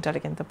নিয়ারেস্ট কাউন্টারে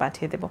কিন্তু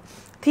পাঠিয়ে দেবো।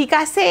 ঠিক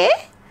আছে,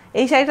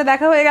 এই শাড়িটা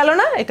দেখা হয়ে গেল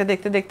না? এটা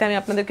দেখতে দেখতে আমি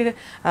আপনাদেরকে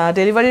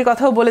ডেলিভারির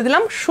কথাও বলে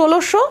দিলাম।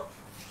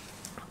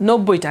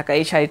 1690 টাকা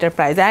এই শাড়িটার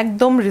প্রাইস,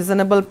 একদম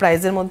রিজনেবল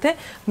প্রাইসের মধ্যে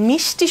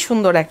মিষ্টি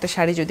সুন্দর একটা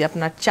শাড়ি যদি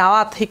আপনার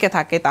চাওয়া থেকে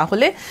থাকে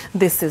তাহলে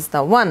দিস ইজ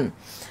দ্য ওয়ান।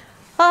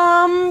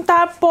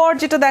 তারপর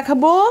যেটা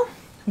দেখাবো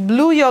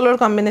ব্লু ইয়েলোর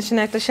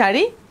কম্বিনেশনে একটা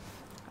শাড়ি।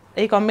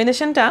 এই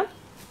কম্বিনেশনটা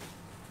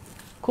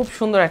খুব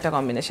সুন্দর একটা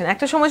কম্বিনেশন।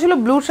 একটা সময় ছিল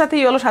ব্লুর সাথে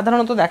ইয়েলো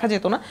সাধারণত দেখা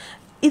যেত না,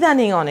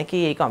 ইদানিং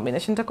অনেকেই এই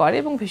কম্বিনেশনটা করে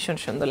এবং ভীষণ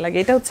সুন্দর লাগে।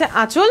 এটা হচ্ছে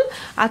আঁচল,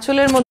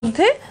 আঁচলের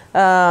মধ্যে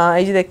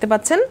এই যে দেখতে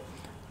পাচ্ছেন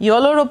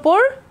ইয়েলোর ওপর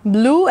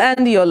ব্লু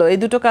অ্যান্ড ইয়েলো এই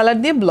দুটো কালার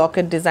দিয়ে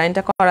ব্লকের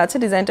ডিজাইনটা করা আছে।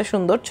 ডিজাইনটা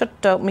সুন্দর,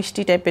 ছোট্ট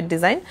মিষ্টি টাইপের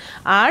ডিজাইন,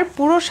 আর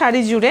পুরো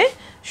শাড়ি জুড়ে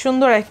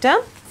সুন্দর একটা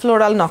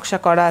ফ্লোরাল নকশা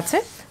করা আছে।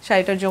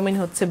 শাড়িটার জমিন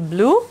হচ্ছে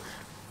ব্লু,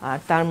 আর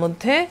তার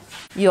মধ্যে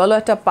ইয়েলো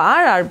একটা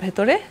পার, আর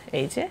ভেতরে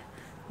এই যে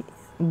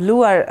ব্লু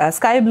আর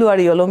স্কাই ব্লু আর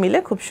ইয়েলো মিলে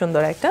খুব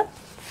সুন্দর একটা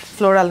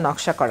ফ্লোরাল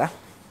নকশা করা।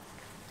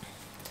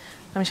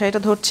 আমি শাড়িটা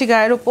ধরছি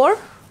গায়ের ওপর,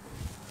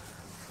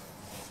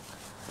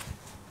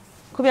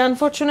 খুবই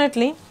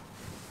আনফর্চুনেটলি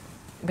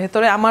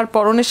ভেতরে আমার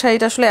পরনের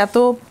শাড়িটা আসলে এত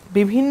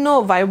বিভিন্ন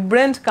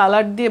ভাইব্রেন্ট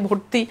কালার দিয়ে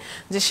ভর্তি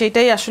যে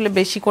সেটাই আসলে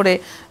বেশি করে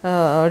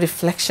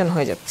রিফ্লেকশন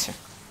হয়ে যাচ্ছে।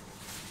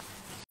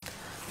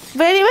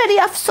 ভেরি ভেরি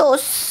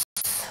আফসোস।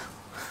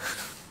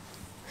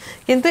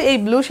 কিন্তু এই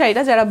ব্লু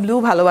শাড়িটা যারা ব্লু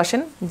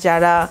ভালোবাসেন,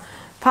 যারা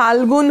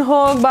ফাল্গুন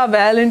হোক বা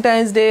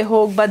ভ্যালেন্টাইন্স ডে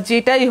হোক বা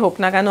যেটাই হোক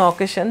না কেন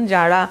অকেশন,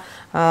 যারা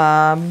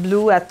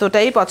ব্লু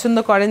এতটাই পছন্দ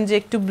করেন যে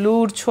একটু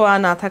ব্লুর ছোঁয়া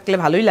না থাকলে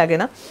ভালোই লাগে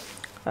না,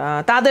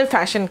 তাদের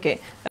ফ্যাশনকে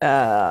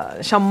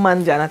সম্মান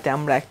জানাতে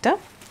আমরা একটা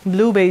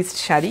ব্লু বেসড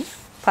শাড়ি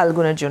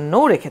ফাল্গুনের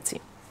জন্যও রেখেছি।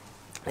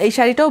 এই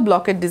শাড়িটাও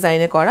ব্লকের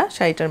ডিজাইনে করা,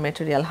 শাড়িটার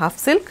মেটেরিয়াল হাফ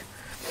সিল্ক,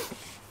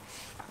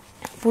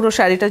 পুরো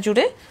শাড়িটা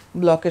জুড়ে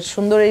ব্লকের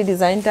সুন্দর এই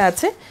ডিজাইনটা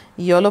আছে।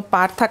 ইয়েলো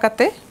পার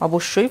থাকাতে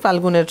অবশ্যই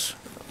ফাল্গুনের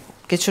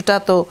কিছুটা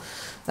তো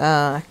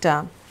একটা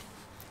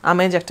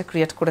আমেজ একটা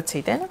ক্রিয়েট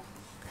করেছেই, তাই না?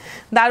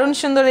 দারুণ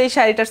সুন্দর এই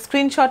শাড়িটার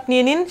স্ক্রিনশট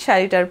নিয়ে নিন।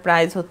 শাড়িটার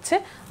প্রাইস হচ্ছে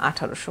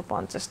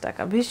 1850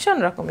 টাকা, ভীষণ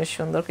রকমের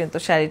সুন্দর কিন্তু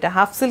শাড়িটা,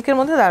 হাফ সিল্কের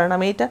মধ্যে। দাঁড়ান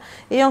আমি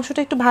এই অংশটা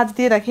একটু ভাঁজ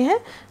দিয়ে রাখি,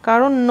 হ্যাঁ,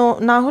 কারণ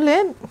না হলে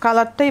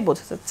কালারটাই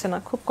বোঝা যাচ্ছে না,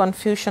 খুব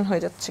কনফিউশন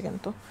হয়ে যাচ্ছে।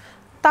 কিন্তু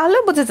তাহলে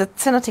বোঝা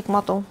যাচ্ছে না ঠিক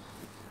মতো,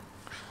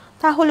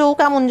 তাহলেও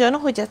কেমন যেন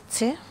হয়ে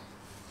যাচ্ছে,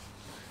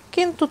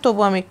 কিন্তু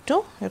তবু আমি একটু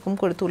এরকম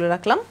করে তুলে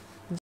রাখলাম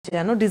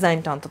যেন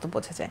ডিজাইনটা অন্তত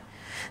বোঝা যায়।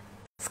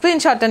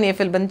 স্ক্রিনশটটা নিয়ে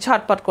ফেলবেন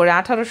ঝটপট করে।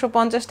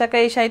 1850 টাকা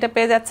এই শাড়িটা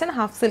পেয়ে যাচ্ছেন,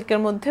 হাফ সিল্কের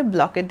মধ্যে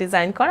ব্লকের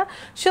ডিজাইন করা,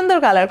 সুন্দর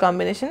কালার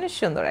কম্বিনেশনের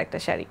সুন্দর একটা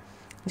শাড়ি।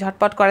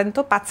 ঝটপট করেন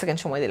তো, 5 সেকেন্ড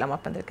সময় দিলাম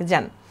আপনাদেরকে।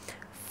 যান,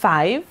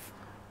 5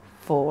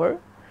 4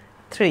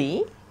 3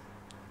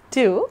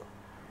 2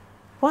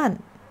 1।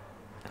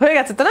 হয়ে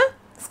গেছে তো না?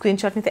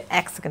 স্ক্রিনশট নিতে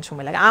 1 সেকেন্ড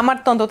সময় লাগে, আমার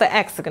তো অন্তত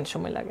 1 সেকেন্ড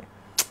সময় লাগে,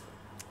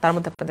 তার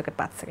মধ্যে আপনাদেরকে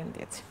 5 সেকেন্ড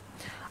দিয়েছি,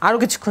 আরও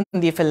কিছুক্ষণ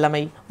দিয়ে ফেললাম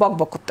এই বক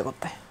বক করতে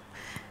করতে।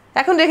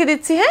 এখন রেখে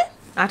দিচ্ছি, হ্যাঁ,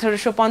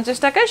 1850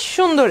 টাকায়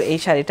সুন্দর এই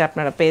শাড়িটা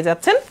আপনারা পেয়ে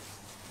যাচ্ছেন।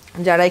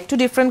 যারা একটু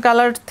ডিফারেন্ট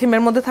কালার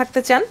থিমের মধ্যে থাকতে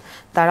চান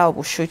তারা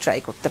অবশ্যই ট্রাই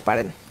করতে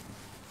পারেন।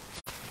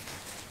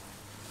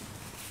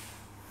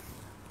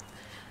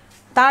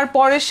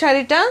 তারপরের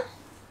শাড়িটা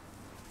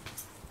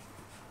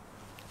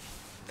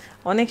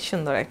অনেক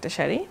সুন্দর একটা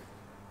শাড়ি,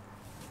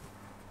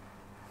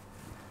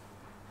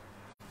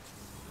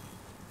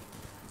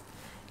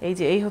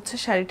 এই হচ্ছে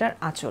শাড়িটার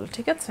আঁচল,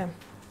 ঠিক আছে,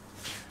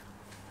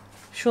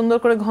 সুন্দর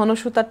করে ঘন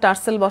সুতার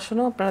টার্সেল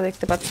বসানো, আপনারা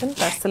দেখতে পাচ্ছেন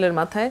টার্সেলের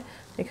মাথায়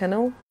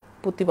এখানেও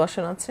পুঁতি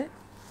বসানো আছে,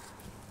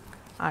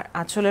 আর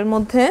আঁচলের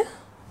মধ্যে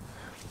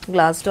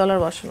গ্লাস ডলার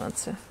বসানো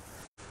আছে,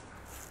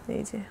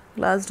 এই যে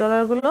গ্লাস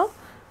ডলারগুলো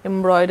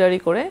এমব্রয়ডারি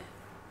করে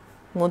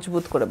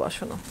মজবুত করে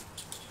বসানো।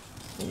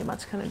 এই যে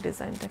মাঝখানের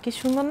ডিজাইনটা কি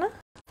সুন্দর না?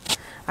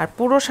 আর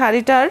পুরো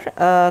শাড়িটার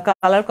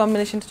কালার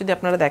কম্বিনেশনটা যদি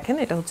আপনারা দেখেন,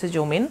 এটা হচ্ছে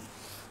জমিন,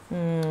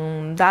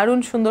 দারুণ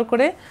সুন্দর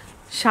করে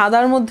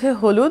সাদার মধ্যে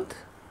হলুদ,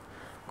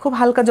 খুব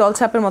হালকা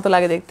জলছাপের মতো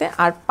লাগে দেখতে।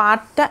 আর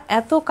পাটটা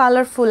এত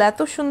কালারফুল, এত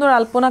সুন্দর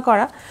আলপনা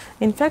করা।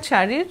 ইনফ্যাক্ট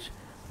শাড়ির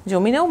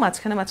জমিনেও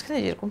মাঝখানে মাঝখানে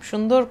যেরকম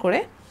সুন্দর করে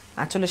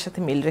আঁচলের সাথে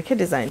মিল রেখে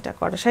ডিজাইনটা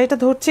করা। শাড়িটা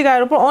ধরছি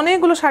গায়ের উপর,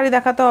 অনেকগুলো শাড়ি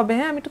দেখাতে হবে,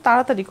 হ্যাঁ আমি একটু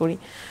তাড়াতাড়ি করি।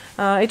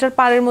 এটার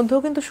পাড়ের মধ্যেও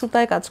কিন্তু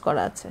সুতায় কাজ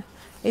করা আছে,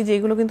 এই যে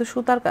এগুলো কিন্তু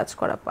সুতার কাজ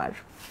করা পাড়,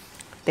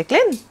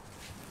 দেখলেন?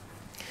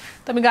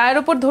 তো আমি গায়ের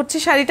ওপর ধরছি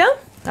শাড়িটা,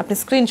 আপনি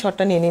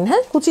স্ক্রিনশটটা নিয়ে নিন।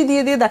 হ্যাঁ, কুচি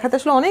দিয়ে দিয়ে দেখাতে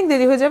আসলে অনেক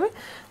দেরি হয়ে যাবে,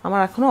 আমার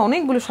এখনও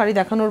অনেকগুলো শাড়ি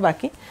দেখানোর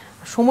বাকি,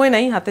 সময়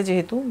নাই হাতে,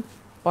 যেহেতু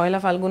পয়লা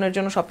ফাল্গুনের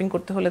জন্য শপিং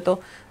করতে হলে তো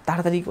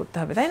তাড়াতাড়ি করতে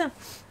হবে, তাই না?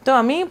 তো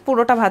আমি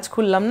পুরোটা ভাঁজ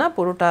খুললাম না,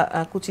 পুরোটা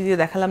কুচি দিয়ে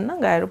দেখালাম না,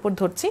 গায়ের ওপর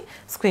ধরছি,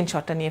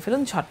 স্ক্রিনশটটা নিয়ে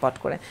ফেলুন ঝটপট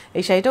করে।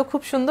 এই শাড়িটাও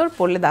খুব সুন্দর,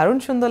 পরলে দারুণ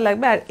সুন্দর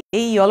লাগবে। আর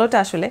এই ইয়েলোটা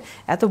আসলে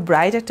এত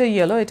ব্রাইট একটা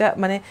ইয়েলো, এটা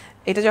মানে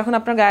এটা যখন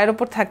আপনার গায়ের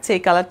ওপর থাকছে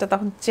এই কালারটা,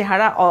 তখন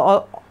চেহারা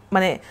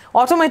মানে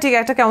অটোমেটিক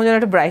একটা কেমন যেন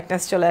একটা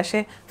ব্রাইটনেস চলে আসে,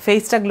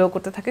 ফেসটা গ্লো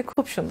করতে থাকে,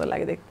 খুব সুন্দর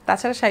লাগে দেখতে।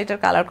 তাছাড়া শাড়িটার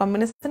কালার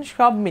কম্বিনেশন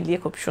সব মিলিয়ে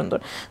খুব সুন্দর,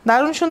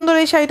 দারুণ সুন্দর।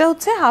 এই শাড়িটা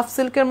হচ্ছে হাফ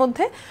সিল্কের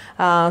মধ্যে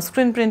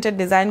স্ক্রিন প্রিন্টেড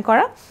ডিজাইন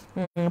করা,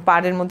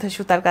 পাড়ের মধ্যে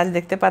সুতার কাজ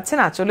দেখতে পাচ্ছেন,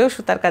 আঁচলেও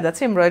সুতার কাজ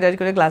আছে, এমব্রয়ডারি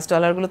করে গ্লাস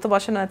ডলারগুলো তো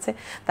বসানো আছে।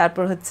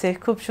 তারপর হচ্ছে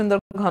খুব সুন্দর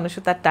ঘন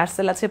সুতার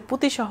টার্সেল আছে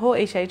পুঁতি সহ।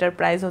 এই শাড়িটার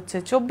প্রাইস হচ্ছে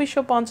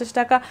 2450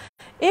 টাকা।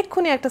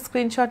 এক্ষুনি একটা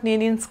স্ক্রিনশট নিয়ে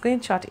নিন,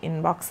 স্ক্রিনশট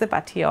ইনবক্সে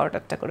পাঠিয়ে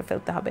অর্ডারটা করে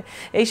ফেলতে হবে।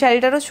 এই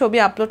শাড়িটারও ছবি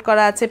আপলোড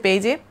করা আছে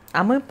পেজে,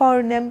 আমি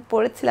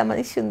পরেছিলাম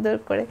অনেক সুন্দর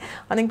করে,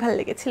 অনেক ভালো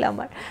লেগেছিল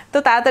আমার। তো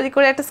তাড়াতাড়ি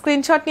করে একটা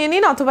স্ক্রিনশট নিয়ে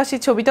নিন, অথবা সেই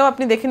ছবিটাও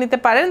আপনি দেখে নিতে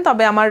পারেন।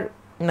 তবে আমার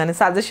মানে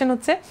সাজেশন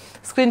হচ্ছে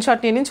স্ক্রিনশট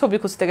নিয়ে নিন, ছবি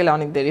খুঁজতে গেলে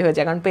অনেক দেরি হয়ে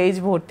যায়, কারণ পেজ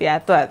ভর্তি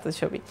এত এত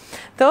ছবি।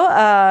 তো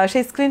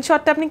সেই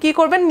স্ক্রিনশটটা আপনি কি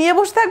করবেন, নিয়ে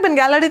বসে থাকবেন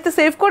গ্যালারিতে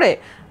সেভ করে?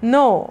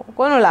 নো,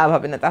 কোনো লাভ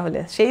হবে না। তাহলে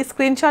সেই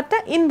স্ক্রিনশটটা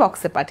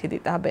ইনবক্সে পাঠিয়ে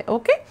দিতে হবে,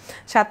 ওকে?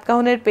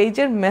 সাতকাহনের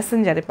পেজের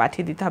মেসেঞ্জারে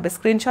পাঠিয়ে দিতে হবে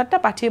স্ক্রিনশটটা,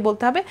 পাঠিয়ে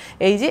বলতে হবে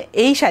এই যে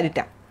এই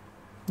শাড়িটা,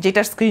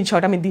 যেটার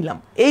স্ক্রিনশট আমি দিলাম,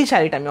 এই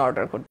শাড়িটা আমি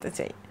অর্ডার করতে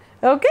চাই,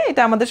 ওকে?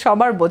 এটা আমাদের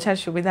সবার বোঝার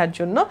সুবিধার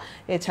জন্য,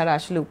 এছাড়া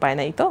আসলে উপায়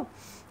নাই। তো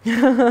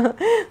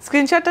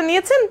স্ক্রিনশটটা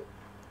নিয়েছেন?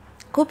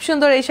 খুব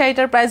সুন্দর। এই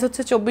শাড়িটার প্রাইস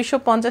হচ্ছে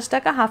 2450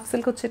 টাকা। হাফ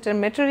সিল্ক হচ্ছে এটার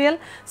মেটেরিয়াল,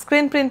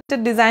 স্ক্রিন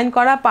প্রিন্টেড ডিজাইন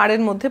করা,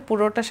 পাড়ের মধ্যে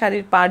পুরোটা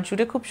শাড়ির পাড়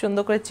জুড়ে খুব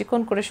সুন্দর করে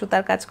চিকন করে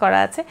সুতার কাজ করা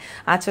আছে।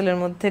 আঁচলের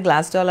মধ্যে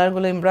গ্লাস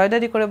ডলারগুলো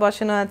এমব্রয়ডারি করে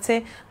বসানো আছে,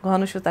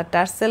 ঘন সুতার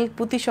টার্সেল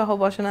পুঁতি সহ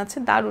বসানো আছে।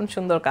 দারুণ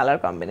সুন্দর কালার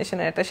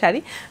কম্বিনেশনের একটা শাড়ি,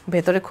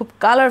 ভেতরে খুব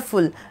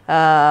কালারফুল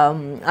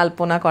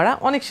আলপনা করা,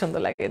 অনেক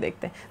সুন্দর লাগে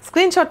দেখতে।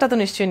 স্ক্রিনশটটা তো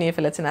নিশ্চয়ই নিয়ে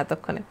ফেলেছেন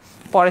এতক্ষণে।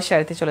 পরের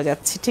শাড়িতে চলে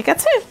যাচ্ছি, ঠিক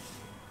আছে?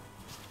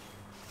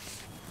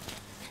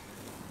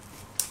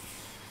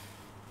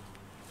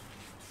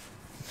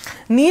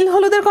 নীল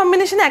হলুদের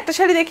কম্বিনেশনে একটা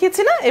শাড়ি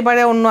দেখিয়েছি না,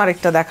 এবারে অন্য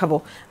আরেকটা দেখাবো।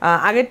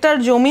 আগেরটার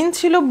জমিন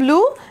ছিল ব্লু,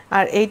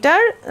 আর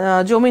এইটার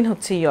জমিন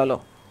হচ্ছে ইয়েলো,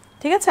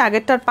 ঠিক আছে?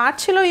 আগেরটার পাড়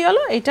ছিল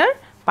ইয়েলো, এইটার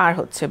পাড়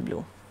হচ্ছে ব্লু।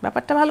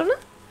 ব্যাপারটা ভালো না?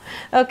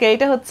 ওকে,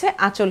 এটা হচ্ছে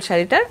আঁচল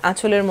শাড়িটার।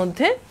 আঁচলের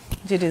মধ্যে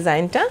যে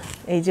ডিজাইনটা,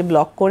 এই যে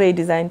ব্লক করে এই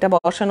ডিজাইনটা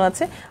বসানো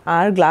আছে,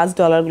 আর গ্লাস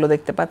ডলারগুলো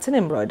দেখতে পাচ্ছেন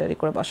এমব্রয়ডারি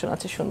করে বসানো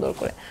আছে সুন্দর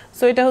করে।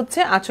 সো এটা হচ্ছে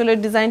আঁচলের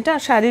ডিজাইনটা।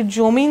 শাড়ির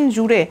জমিন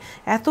জুড়ে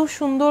এত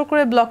সুন্দর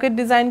করে ব্লকের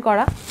ডিজাইন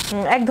করা,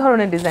 এক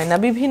ধরনের ডিজাইন না,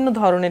 বিভিন্ন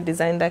ধরনের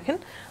ডিজাইন। দেখেন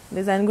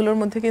ডিজাইনগুলোর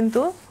মধ্যে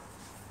কিন্তু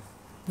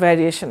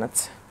ভ্যারিয়েশন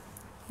আছে,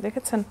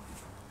 দেখেছেন?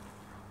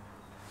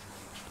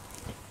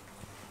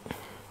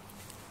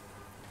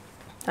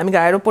 আমি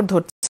গায়ের ওপর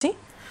ধরছি,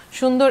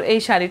 সুন্দর। এই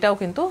শাড়িটাও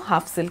কিন্তু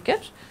হাফ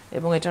সিল্কের,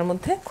 এবং এটার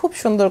মধ্যে খুব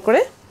সুন্দর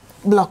করে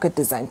ব্লকের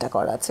ডিজাইনটা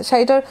করা আছে।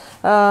 শাড়িটার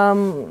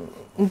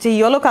যে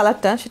ইয়েলো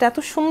কালারটা, সেটা এত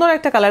সুন্দর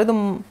একটা কালার, একদম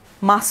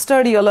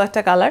মাস্টার্ড ইয়েলো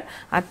একটা কালার,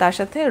 আর তার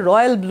সাথে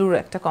রয়্যাল ব্লুর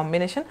একটা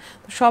কম্বিনেশন।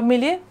 তো সব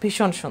মিলিয়ে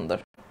ভীষণ সুন্দর,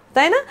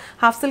 তাই না?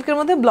 হাফ সিল্কের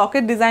মধ্যে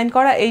ব্লকের ডিজাইন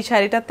করা এই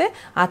শাড়িটাতে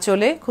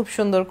আঁচলে খুব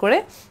সুন্দর করে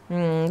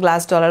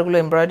গ্লাস ডলারগুলো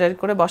এমব্রয়ডারি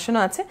করে বসানো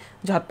আছে।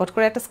 ঝটপট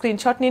করে একটা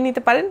স্ক্রিনশট নিয়ে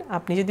নিতে পারেন।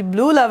 আপনি যদি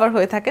ব্লু লাভার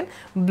হয়ে থাকেন,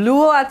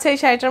 ব্লুও আছে এই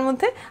শাড়িটার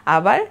মধ্যে,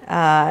 আবার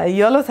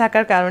ইয়েলো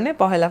থাকার কারণে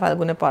পহেলা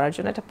ফাল্গুনে পরার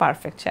জন্য একটা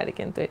পারফেক্ট শাড়ি।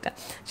 কিন্তু এটা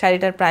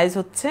শাড়িটার প্রাইস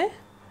হচ্ছে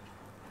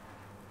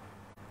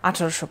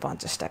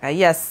 1850 টাকা।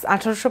 ইয়াস,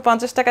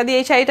 1850 টাকা দিয়ে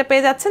এই শাড়িটা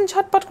পেয়ে যাচ্ছেন।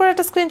 ঝটপট করে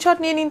একটা স্ক্রিনশট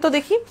নিয়ে নিন তো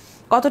দেখি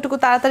কতটুকু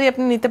তাড়াতাড়ি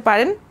আপনি নিতে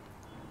পারেন।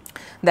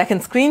 দেখেন,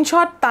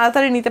 স্ক্রিনশট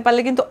তাড়াতাড়ি নিতে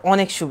পারলে কিন্তু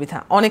অনেক সুবিধা,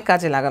 অনেক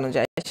কাজে লাগানো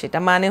যায়। সেটা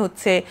মানে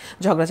হচ্ছে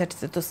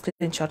ঝগড়াঝাটিতে তো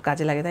স্ক্রিনশট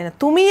কাজে লাগে, তাই না?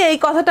 তুমি এই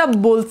কথাটা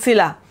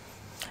বলছিলা,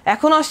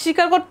 এখন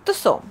অস্বীকার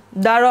করতেছো,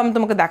 দাঁড়াও আমি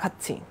তোমাকে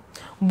দেখাচ্ছি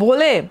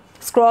বলে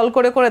স্ক্রল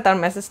করে করে তার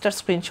মেসেজটার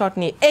স্ক্রিনশট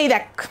নিয়ে এই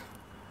দেখ,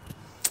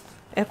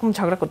 এরকম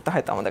ঝগড়া করতে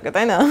হয় তো আমাদেরকে,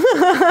 তাই না?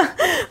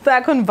 তো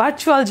এখন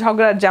ভার্চুয়াল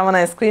ঝগড়ার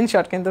জামানায়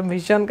স্ক্রিনশট কিন্তু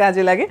ভীষণ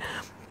কাজে লাগে।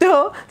 তো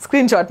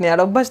স্ক্রিনশট নেওয়ার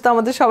অভ্যাস তো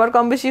আমাদের সবার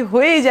কম বেশি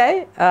হয়েই যায়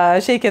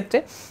সেই ক্ষেত্রে।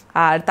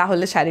 আর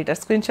তাহলে শাড়িটার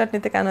স্ক্রিনশট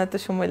নিতে কেন এত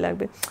সময়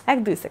লাগবে?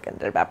 1-2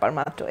 সেকেন্ডের ব্যাপার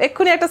মাত্র।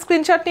 এক্ষুনি একটা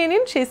স্ক্রিনশট নিয়ে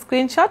নিন, সেই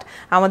স্ক্রিনশট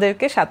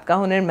আমাদেরকে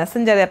শাতকাহনের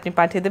মেসেঞ্জারে আপনি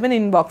পাঠিয়ে দেবেন,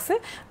 ইনবক্সে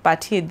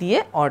পাঠিয়ে দিয়ে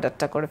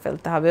অর্ডারটা করে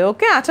ফেলতে হবে।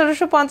 ওকে,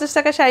 1850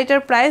 টাকা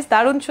শাড়িটার প্রাইস।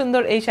 দারুণ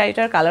সুন্দর এই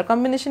শাড়িটার কালার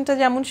কম্বিনেশনটা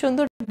যেমন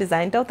সুন্দর,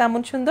 ডিজাইনটাও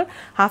তেমন সুন্দর।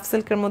 হাফ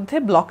সিল্কের মধ্যে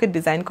ব্লকের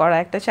ডিজাইন করা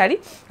একটা শাড়ি,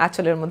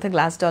 আঁচলের মধ্যে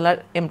গ্লাস ডলার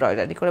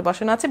এমব্রয়ডারি করে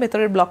বসানো আছে।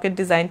 ভেতরের ব্লকের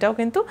ডিজাইনটাও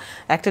কিন্তু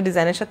একটা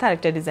ডিজাইনের সাথে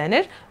আরেকটা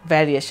ডিজাইনের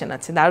ভ্যারিয়েশন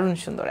আছে। দারুণ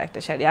সুন্দর একটা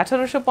শাড়ি,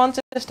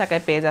 1850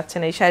 টাকায় পেয়ে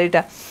যাচ্ছেন এই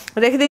শাড়িটা।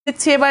 রেখে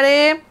দিচ্ছি। এবারে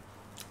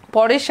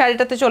পরের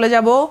শাড়িটাতে চলে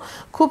যাব।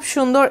 খুব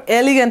সুন্দর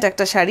এলিগেন্ট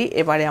একটা শাড়ি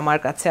এবারে আমার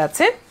কাছে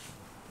আছে,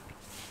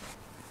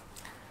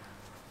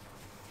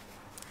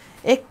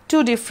 একটু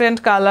ডিফারেন্ট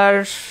কালার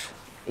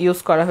ইউজ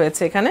করা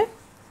হয়েছে এখানে।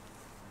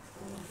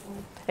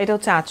 এটা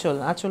হচ্ছে আঁচল,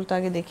 আঁচলটা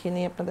আগে দেখিয়ে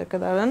নিই আপনাদেরকে,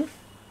 দাঁড়ান।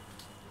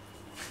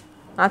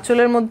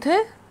 আঁচলের মধ্যে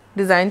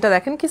ডিজাইনটা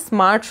দেখেন কি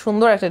স্মার্ট,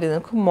 সুন্দর একটা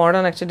ডিজাইন, খুব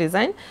মডার্ন একটা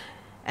ডিজাইন।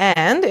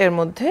 অ্যান্ড এর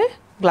মধ্যে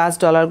গ্লাস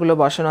ডলারগুলো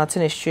বসানো আছে,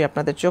 নিশ্চয়ই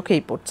আপনাদের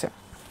চোখেই পড়ছে।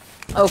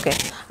 ওকে,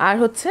 আর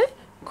হচ্ছে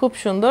খুব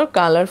সুন্দর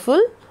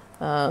কালারফুল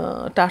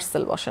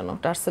টার্সেল বসানো,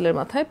 টার্সেলের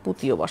মাথায়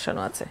পুঁতিও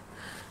বসানো আছে।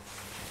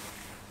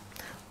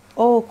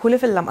 ও খুলে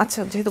ফেললাম, আচ্ছা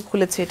যেহেতু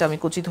খুলেছে এটা আমি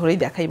কুচি ধরেই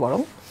দেখাই বরং।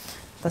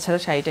 তাছাড়া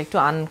শাড়িটা একটু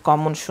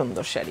আনকমন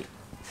সুন্দর শাড়ি।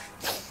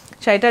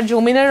 শাড়িটার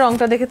জমিনের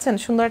রংটা দেখেছেন,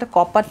 সুন্দর একটা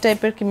কপার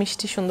টাইপের কি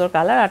মিষ্টি সুন্দর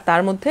কালার, আর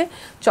তার মধ্যে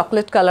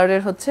চকলেট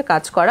কালারের হচ্ছে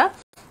কাজ করা।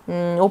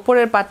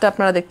 ওপরের পাটটা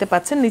আপনারা দেখতে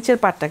পাচ্ছেন, নিচের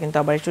পাটটা কিন্তু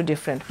আবার একটু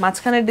ডিফারেন্ট।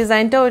 মাঝখানের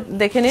ডিজাইনটাও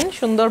দেখে নিন,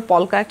 সুন্দর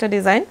পলকা একটা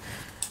ডিজাইন।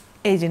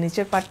 এই যে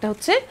নিচের পাটটা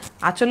হচ্ছে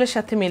আঁচলের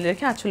সাথে মিল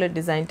রেখে আঁচলের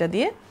ডিজাইনটা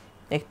দিয়ে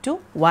একটু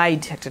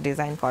ওয়াইড একটা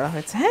ডিজাইন করা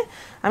হয়েছে। হ্যাঁ,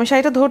 আমি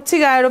শাড়িটা ধরছি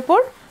গায়ের ওপর,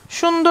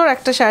 সুন্দর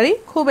একটা শাড়ি,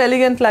 খুব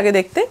এলিগেন্ট লাগে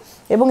দেখতে।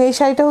 এবং এই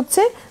শাড়িটা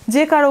হচ্ছে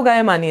যে কারো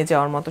গায়ে মানিয়ে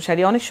যাওয়ার মতো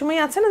শাড়ি। অনেক সময়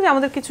আছে না যে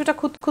আমাদের কিছুটা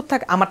খুঁতখুত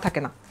থাকে, আমার থাকে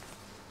না,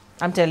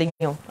 আমি টেলিং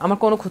ইউ, আমার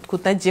কোনো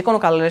খুঁতখুত নাই, যে কোনো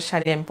কালারের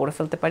শাড়ি আমি পরে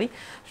ফেলতে পারি।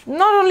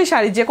 নট অনলি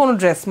শাড়ি, যে কোনো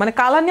ড্রেস, মানে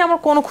কালার নিয়ে আমার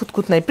কোনো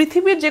খুঁতখুত নাই।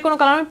 পৃথিবীর যে কোনো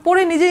কালার আমি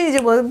পরে নিজেই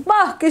নিজে বলি,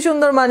 বাহ কি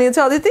সুন্দর মানিয়েছে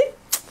Aditi,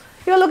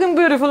 you are looking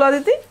beautiful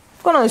Aditi,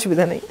 কোনো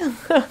অসুবিধা নেই।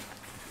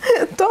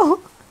 তো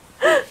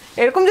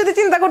এরকম যদি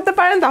চিন্তা করতে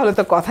পারেন তাহলে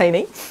তো কথাই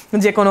নেই,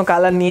 যে কোনো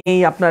কালার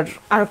নিয়েই আপনার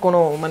আর কোনো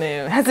মানে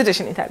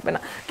হেজিটেশনই থাকবে না।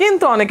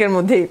 কিন্তু অনেকের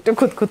মধ্যে একটু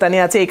খুঁতখুতানি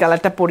আছে, এই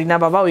কালারটা পরি না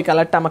বাবা, ওই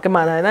কালারটা আমাকে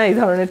মানায় না, এই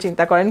ধরনের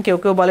চিন্তা করেন। কেউ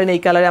কেউ বলেন এই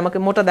কালারে আমাকে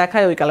মোটা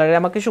দেখায়, ওই কালারে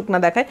আমাকে শুকনা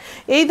দেখায়।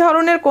 এই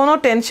ধরনের কোনো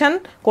টেনশন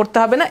করতে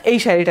হবে না এই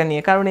শাড়িটা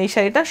নিয়ে, কারণ এই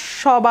শাড়িটা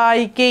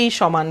সবাইকেই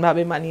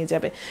সমানভাবে মানিয়ে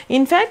যাবে।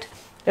 ইনফ্যাক্ট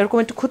এরকম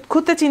একটু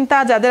খুঁতখুঁতে চিন্তা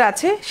যাদের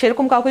আছে,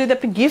 সেরকম কাউকে যদি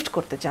আপনি গিফট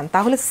করতে চান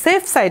তাহলে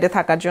সেফ সাইডে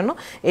থাকার জন্য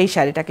এই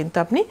শাড়িটা কিন্তু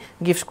আপনি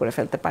গিফট করে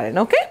ফেলতে পারেন।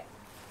 ওকে,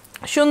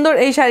 সুন্দর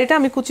এই শাড়িটা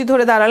আমি কুচি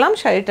ধরে দাঁড়ালাম।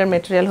 শাড়িটার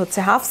মেটেরিয়াল হচ্ছে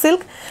হাফ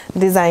সিল্ক,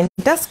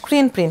 ডিজাইনটা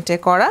স্ক্রিন প্রিন্টে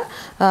করা।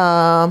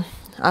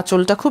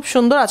 আঁচলটা খুব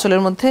সুন্দর,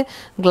 আঁচলের মধ্যে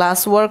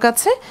গ্লাস ওয়ার্ক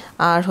আছে।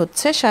 আর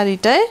হচ্ছে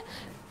শাড়িটায়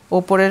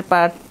ওপরের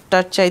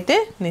পার্টটার চাইতে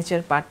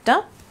নিচের পার্টটা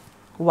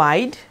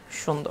ওয়াইড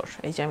সুন্দর।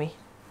 এই যে আমি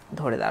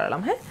ধরে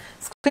দাঁড়ালাম, হ্যাঁ,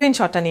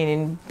 স্ক্রিনশটটা নিয়ে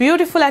নিন।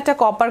 বিউটিফুল একটা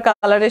কপার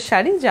কালারের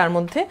শাড়ি, যার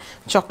মধ্যে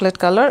চকলেট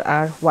কালার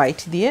আর হোয়াইট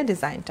দিয়ে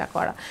ডিজাইনটা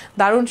করা,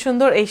 দারুণ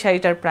সুন্দর। এই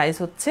শাড়িটার প্রাইস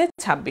হচ্ছে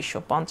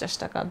 2650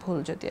 টাকা, ভুল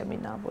যদি আমি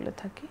না বলে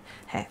থাকি।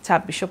 হ্যাঁ,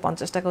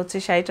 2650 টাকা হচ্ছে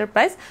শাড়িটার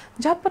প্রাইস।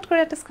 ঝটপট করে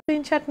একটা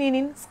স্ক্রিনশট নিয়ে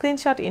নিন,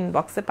 স্ক্রিনশট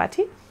ইনবক্সে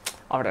পাঠিয়ে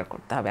অর্ডার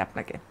করতে হবে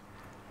আপনাকে।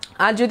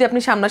 আর যদি আপনি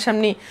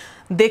সামনাসামনি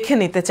দেখে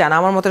নিতে চান,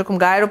 আমার মতো এরকম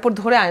গায়ের ওপর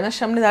ধরে আয়নার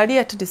সামনে দাঁড়িয়ে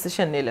একটা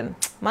ডিসিশন নিলেন,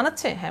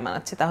 মানাচ্ছে, হ্যাঁ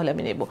মানাচ্ছে, তাহলে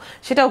আমি নেব,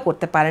 সেটাও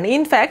করতে পারেন।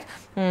 ইনফ্যাক্ট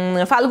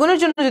ফাল্গুনের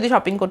জন্য যদি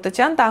শপিং করতে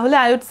চান তাহলে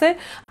আই উড সে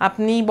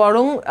আপনি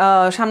বরং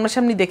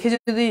সামনাসামনি দেখে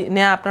যদি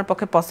নেওয়া আপনার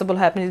পক্ষে পসিবল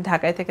হয়, আপনি যদি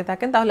ঢাকায় থেকে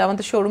থাকেন তাহলে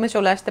আমাদের শোরুমে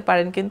চলে আসতে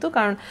পারেন। কিন্তু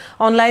কারণ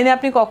অনলাইনে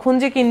আপনি কখন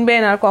যে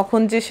কিনবেন আর কখন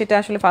যে সেটা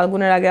আসলে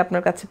ফাল্গুনের আগে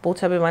আপনার কাছে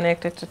পৌঁছাবে, মানে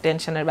একটা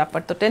টেনশনের ব্যাপার।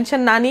 তো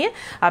টেনশন না নিয়ে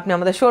আপনি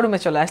আমাদের শোরুমে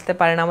চলে আসতে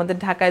পারেন। আমাদের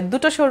ঢাকায়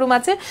দুটো শোরুম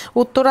আছে,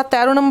 উত্তরা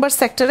 13 নম্বর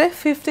সেক্টরে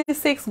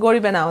 56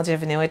 গরিবে নওয়াজ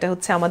এভিনিউ, এটা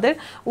হচ্ছে আমাদের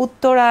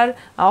উত্তরার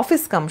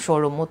অফিস কাম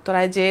শোরুম।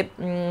 উত্তরায় যে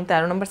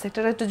 13 নম্বর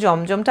সেক্টরে একটু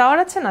জমজম টাওয়ার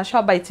আছে না,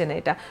 সবাই চেনে,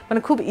 এটা মানে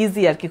খুব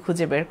ইজি আর কি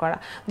খুঁজে বের করা।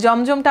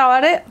 জমজম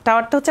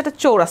টাওয়ারটা হচ্ছে একটা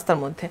চৌরাস্তার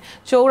মধ্যে,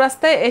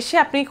 চৌরাস্তায় এসে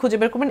আপনি খুঁজে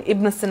বের করবেন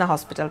ইবনে সিনা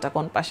হসপিটালটা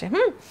কোন পাশে।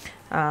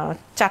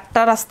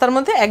 4টা রাস্তার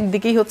মধ্যে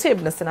একদিকেই হচ্ছে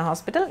ইবনে সিনা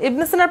হসপিটাল,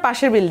 ইবনে সিনার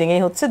পাশের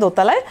বিল্ডিংয়েই হচ্ছে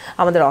দোতলায়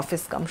আমাদের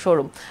অফিস কাম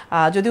শোরুম।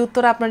 যদি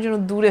উত্তরা আপনার জন্য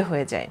দূরে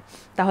হয়ে যায়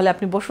তাহলে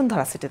আপনি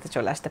বসুন্ধরা সিটিতে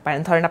চলে আসতে পারেন।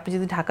 ধরেন আপনি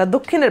যদি ঢাকা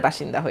দক্ষিণের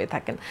বাসিন্দা হয়ে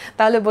থাকেন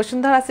তাহলে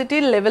বসুন্ধরা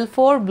সিটির level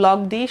 4 block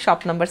D shop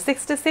number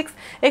 66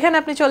 এখানে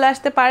আপনি চলে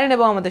আসতে পারেন,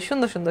 এবং আমাদের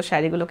সুন্দর সুন্দর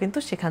শাড়িগুলো কিন্তু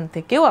সেখান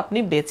থেকেও আপনি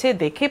বেছে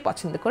দেখে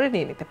পছন্দ করে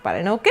নিয়ে নিতে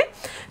পারেন। ওকে,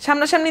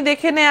 সামনাসামনি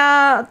দেখে নেওয়া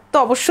তো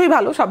অবশ্যই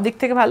ভালো, সব দিক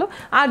থেকে ভালো।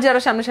 আর যারা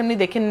সামনাসামনি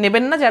দেখে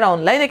নেবেন না, যারা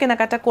অনলাইনে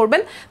কেনাকাটা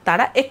করবেন,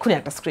 তারা এক্ষুনি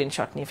একটা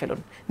স্ক্রিনশট নিয়ে ফেলুন।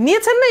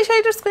 নিয়েছেন না এই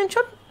শাড়িটার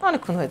স্ক্রিনশট?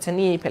 অনেকক্ষণ হয়েছে,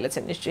 নিয়েই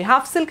ফেলেছেন নিশ্চয়ই।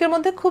 হাফ সিল্কের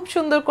মধ্যে খুব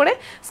সুন্দর করে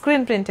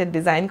স্ক্রিন প্রিন্টেড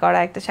ডিজাইন করা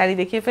একটা শাড়ি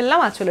দেখিয়ে ফেললাম।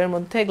 আঁচলের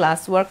মধ্যে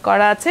গ্লাস ওয়ার্ক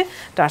করা আছে,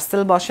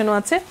 টার্সেল বসানো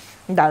আছে,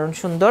 দারুণ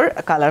সুন্দর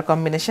কালার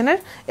কম্বিনেশনের,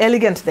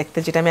 এলিগেন্ট দেখতে,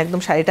 যেটা আমি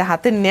একদম শাড়িটা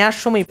হাতে নেওয়ার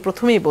সময়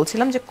প্রথমেই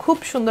বলছিলাম যে খুব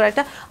সুন্দর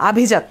একটা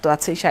আভিজাত্য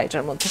আছে এই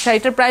শাড়িটার মধ্যে।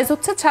 শাড়িটার প্রাইস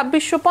হচ্ছে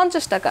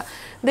 2650 টাকা।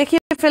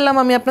 দেখিয়ে ফেললাম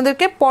আমি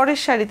আপনাদেরকে। পরের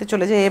শাড়িতে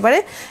চলে যাই এবারে।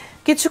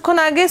 কিছুক্ষণ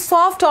আগে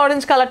সফট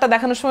অরেঞ্জ কালারটা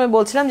দেখানোর সময়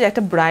বলছিলাম যে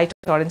একটা ব্রাইট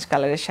অরেঞ্জ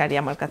কালারের শাড়ি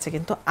আমার কাছে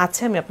কিন্তু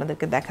আছে, আমি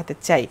আপনাদেরকে দেখাতে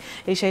চাই।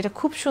 এই শাড়িটা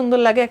খুব সুন্দর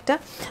লাগে, একটা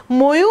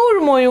ময়ূর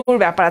ময়ূর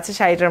ব্যাপার আছে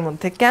শাড়িটার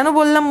মধ্যে। কেন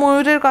বললাম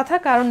ময়ূরের কথা?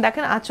 কারণ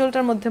দেখেন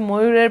আঁচলটার মধ্যে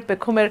ময়ূরের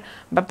পেখমের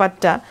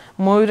ব্যাপারটা,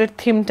 ময়ূরের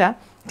থিমটা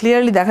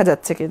ক্লিয়ারলি দেখা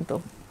যাচ্ছে কিন্তু,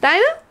 তাই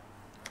না?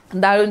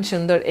 দারুণ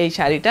সুন্দর এই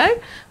শাড়িটার।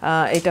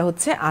 এটা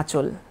হচ্ছে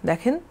আঁচল,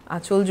 দেখেন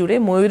আঁচল জুড়ে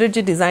ময়ূরের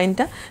যে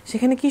ডিজাইনটা,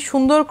 সেখানে কি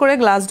সুন্দর করে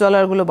গ্লাস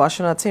ডলারগুলো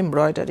বসানো আছে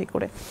এমব্রয়ডারি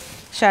করে।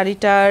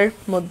 শাড়িটার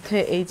মধ্যে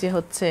এই যে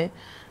হচ্ছে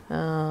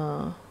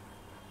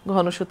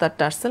ঘন সুতার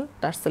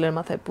টার্সেলের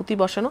মাথায় পুঁতি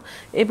বসানো,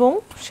 এবং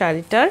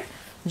শাড়িটার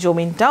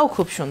জমিনটাও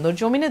খুব সুন্দর।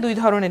 জমিনে দুই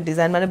ধরনের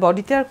ডিজাইন, মানে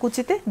বডিতে আর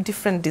কুচিতে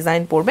ডিফারেন্ট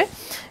ডিজাইন পড়বে।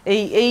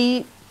 এই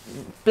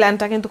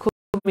প্ল্যানটা কিন্তু খুব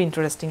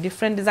ইন্টারেস্টিং,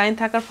 ডিফারেন্ট ডিজাইন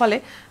থাকার ফলে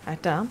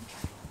একটা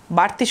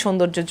বাড়তি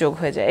সৌন্দর্য যোগ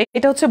হয়ে যায়।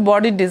 এটা হচ্ছে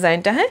বডির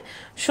ডিজাইনটা। হ্যাঁ,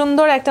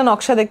 সুন্দর একটা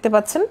নকশা দেখতে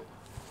পাচ্ছেন।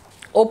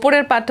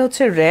 ওপরের পাটটা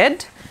হচ্ছে রেড,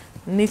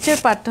 নিচের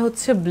পাটটা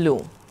হচ্ছে ব্লু।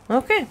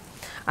 ওকে,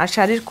 আর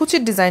শাড়ির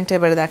কুচির ডিজাইনটা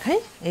এবারে দেখাই।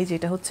 এই যে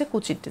এটা হচ্ছে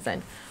কুচির ডিজাইন,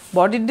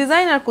 বডির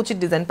ডিজাইন আর কুচির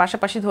ডিজাইন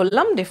পাশাপাশি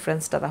ধরলাম,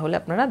 ডিফারেন্সটা তাহলে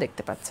আপনারা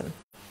দেখতে পাচ্ছেন।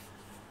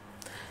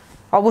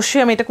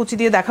 অবশ্যই আমি এটা কুচি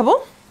দিয়ে দেখাবো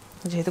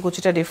যেহেতু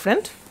কুচিটা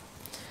ডিফারেন্ট।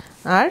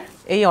 আর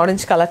এই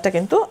অরেঞ্জ কালারটা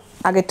কিন্তু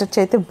আগেরটার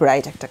চাইতে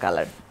ব্রাইট একটা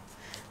কালার,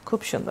 খুব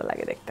সুন্দর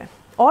লাগে দেখতে।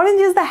 Orange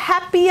is the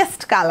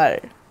happiest colour.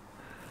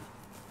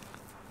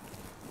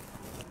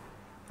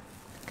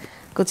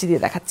 কুচি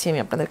দিয়ে দেখাচ্ছি আমি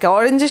আপনাদেরকে।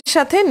 অরেঞ্জের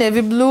সাথে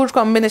নেভি ব্লুর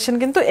কম্বিনেশন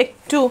কিন্তু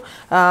একটু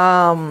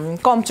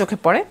কম চোখে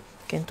পড়ে,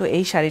 কিন্তু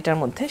এই শাড়িটার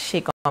মধ্যে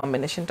সেই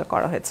কম্বিনেশনটা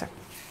করা হয়েছে।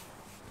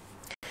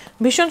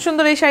 ভীষণ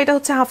সুন্দর এই শাড়িটা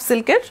হচ্ছে হাফ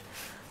সিল্কের।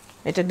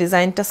 এটা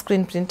ডিজাইনটা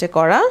স্ক্রিন প্রিন্টে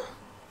করা,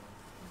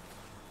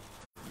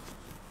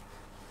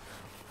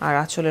 আর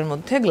আঁচলের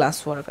মধ্যে গ্লাস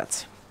ওয়ার্ক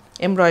আছে,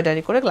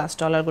 এমব্রয়ডারি করে গ্লাস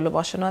ডলারগুলো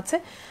বসানো আছে,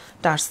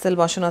 টার্সেল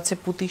বসানো আছে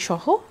পুঁতি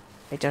সহ।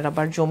 এটার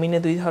আবার জমিনে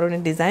দুই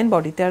ধরনের ডিজাইন,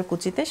 বডিতে আর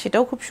কুচিতে,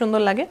 সেটাও খুব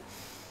সুন্দর লাগে।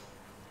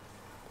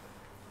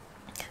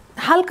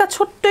 হালকা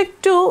ছোট্ট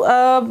একটু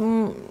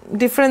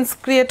ডিফারেন্স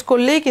ক্রিয়েট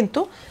করলেই কিন্তু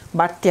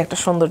বাড়তি একটা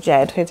সৌন্দর্য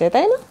অ্যাড হয়ে যায়,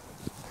 তাই না?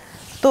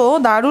 তো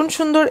দারুণ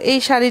সুন্দর এই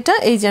শাড়িটা।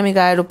 এই যে আমি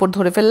গায়ের উপর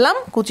ধরে ফেললাম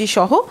কুচি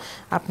সহ,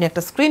 আপনি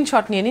একটা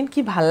স্ক্রিনশট নিয়ে নিন।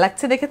 কি ভাল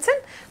লাগছে দেখেছেন?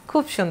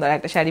 খুব সুন্দর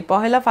একটা শাড়ি।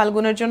 পহেলা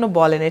ফাল্গুনের জন্য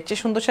বলেন, এর চেয়ে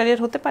সুন্দর শাড়ি আর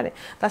হতে পারে?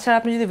 তাছাড়া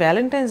আপনি যদি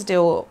ভ্যালেন্টাইন্স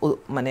ডেও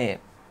মানে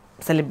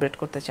সেলিব্রেট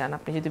করতে চান,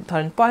 আপনি যদি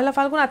ধরেন পহেলা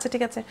ফাল্গুন, আচ্ছা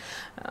ঠিক আছে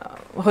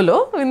হলো,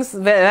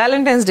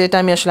 ভ্যালেন্টাইন্স ডেটা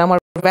আমি আসলে আমার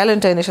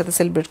ভ্যালেন্টাইনের সাথে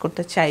সেলিব্রেট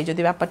করতে চাই,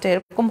 যদি ব্যাপারটা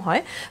এরকম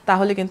হয়,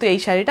 তাহলে কিন্তু এই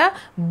শাড়িটা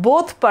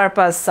বোথ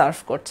পারপাস সার্ভ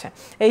করছে।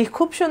 এই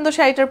খুব সুন্দর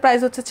শাড়িটার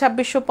প্রাইস হচ্ছে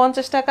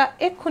 2650 টাকা।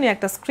 এক্ষুনি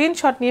একটা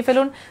স্ক্রিনশট নিয়ে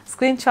ফেলুন,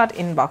 স্ক্রিনশট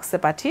ইনবক্সে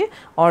পাঠিয়ে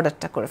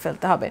অর্ডারটা করে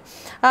ফেলতে হবে।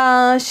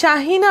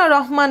 শাহিনা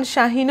রহমান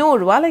শাহিনুর,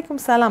 ওয়ালাইকুম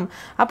সালাম।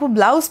 আপু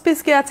ব্লাউজ পিস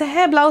কি আছে?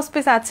 হ্যাঁ, ব্লাউজ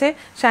পিস আছে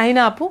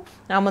শাহিনা আপু।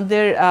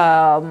 আমাদের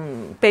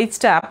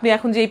পেজটা, আপনি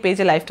এখন যে এই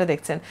পেজে লাইভটা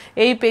দেখছেন,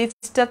 এই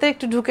পেজটাতে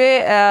একটু ঢুকে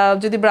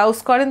যদি ব্রাউজ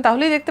করেন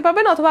তাহলেই দেখতে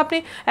পাবেন, অথবা আপনি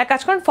এক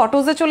কাজ করেন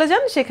ফটোজে চলে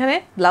যান, সেখানে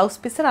ব্লাউজ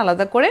পিসের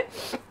আলাদা করে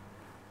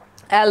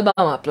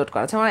অ্যালবাম আপলোড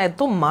করা আছে। আমার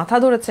এত মাথা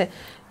ধরেছে,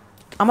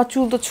 আমার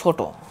চুল তো ছোট,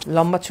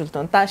 লম্বা চুল তো,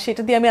 তা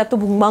সেটা দিয়ে আমি এত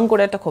ভুংভাং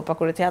করে একটা খোপা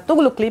করেছি,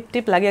 এতগুলো ক্লিপ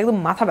টিপ লাগিয়ে একদম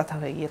মাথা ব্যথা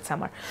হয়ে গিয়েছে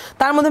আমার।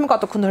 তার মধ্যে আমি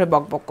কতক্ষণ ধরে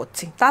বক বক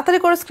করছি। তাড়াতাড়ি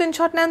করে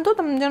স্ক্রিনশট নেন তো,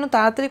 যেন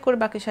তাড়াতাড়ি করে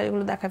বাকি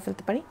শাড়িগুলো দেখায়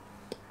ফেলতে পারি।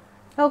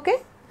 ওকে,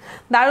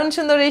 দারুণ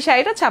সুন্দর এই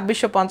শাড়িটা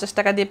 2650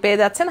 টাকা দিয়ে পেয়ে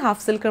যাচ্ছেন। হাফ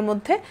সিল্কের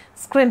মধ্যে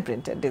স্ক্রিন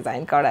প্রিন্টের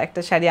ডিজাইন করা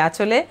একটা শাড়ি,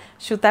 আঁচলে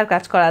সুতার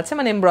কাজ করা আছে,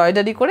 মানে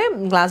এমব্রয়ডারি করে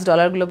গ্লাস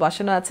ডলারগুলো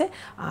বসানো আছে,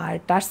 আর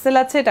টার্সেল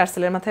আছে,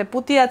 টার্সেলের মাথায়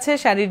পুঁতি আছে।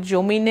 শাড়ির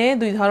জমিনে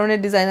দুই ধরনের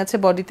ডিজাইন আছে,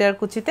 বডিতে আর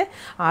কুচিতে।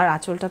 আর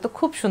আঁচলটা তো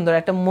খুব সুন্দর,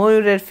 একটা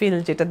ময়ূরের ফিল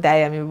যেটা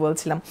দেয় আমি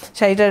বলছিলাম।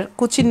 শাড়িটার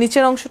কুচির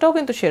নিচের অংশটাও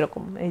কিন্তু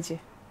সেরকম, এই যে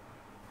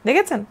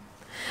দেখেছেন।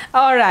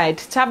 অলরাইট,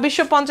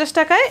 2650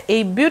 টাকায়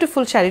এই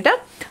বিউটিফুল শাড়িটা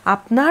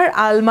আপনার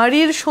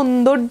আলমারির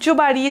সৌন্দর্য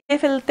বাড়িয়ে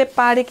ফেলতে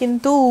পারে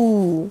কিন্তু।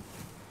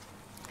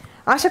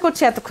 আশা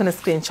করছি এতক্ষণে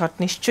স্ক্রিনশট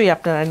নিশ্চয়ই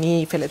আপনারা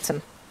নিয়েই ফেলেছেন।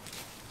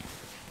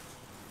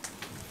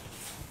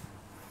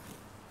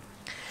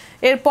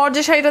 এরপর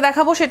যে শাড়িটা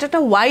দেখাবো সেটা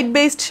একটা হোয়াইট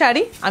বেসড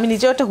শাড়ি। আমি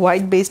নিজেও একটা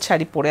হোয়াইট বেসড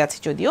শাড়ি পরে আছি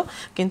যদিও,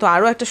 কিন্তু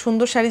আরও একটা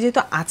সুন্দর শাড়ি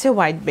যেহেতু আছে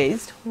হোয়াইট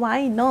বেসড,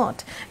 ওয়াই নট।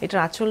 এটার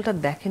আঁচলটা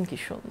দেখেন কি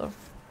সুন্দর,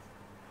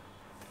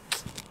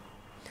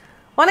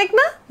 অনেক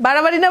না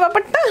বাড়াবাড়ি না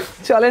ব্যাপারটা?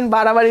 চলেন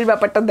বাড়াবাড়ির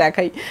ব্যাপারটা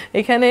দেখাই।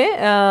 এখানে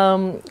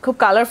খুব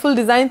কালারফুল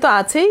ডিজাইন তো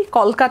আছেই,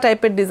 কলকা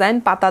টাইপের ডিজাইন,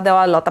 পাতা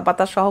দেওয়া, লতা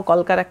পাতা সহ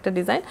কলকার একটা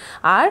ডিজাইন,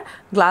 আর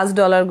গ্লাস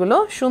ডলারগুলো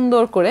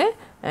সুন্দর করে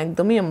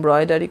একদমই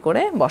এমব্রয়ডারি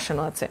করে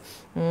বসানো আছে।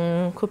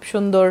 খুব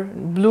সুন্দর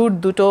ব্লুর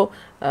দুটো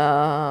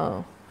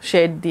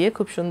শেড দিয়ে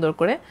খুব সুন্দর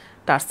করে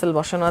টার্সেল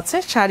বসানো আছে।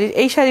 শাড়ির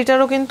এই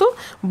শাড়িটারও কিন্তু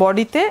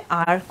বডিতে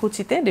আর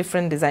কুচিতে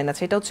ডিফারেন্ট ডিজাইন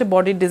আছে। এটা হচ্ছে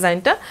বডির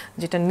ডিজাইনটা,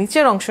 যেটা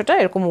নিচের অংশটা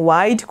এরকম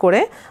ওয়াইড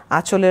করে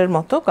আঁচলের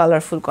মতো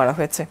কালারফুল করা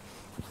হয়েছে,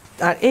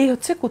 আর এই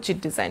হচ্ছে কুচির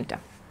ডিজাইনটা।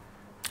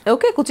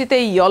 ওকে, কুচিতে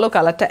এই ইয়েলো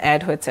কালারটা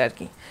অ্যাড হয়েছে আর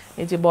কি।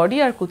 এই যে বডি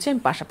আর কুচি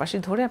আমি পাশাপাশি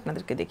ধরে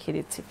আপনাদেরকে দেখিয়ে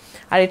দিচ্ছি।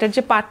 আর এটার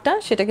যে পাটটা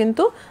সেটা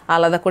কিন্তু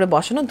আলাদা করে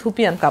বসানো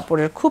ধুপিয়ান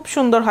কাপড়ের, খুব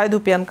সুন্দর হয়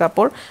ধুপিয়ান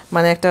কাপড়,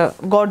 মানে একটা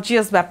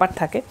গর্জিয়াস ব্যাপার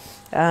থাকে।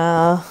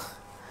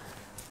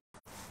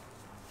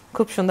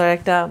 খুব সুন্দর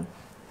একটা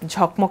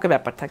ঝকমকে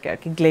ব্যাপার থাকে আর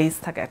কি, গ্লেজ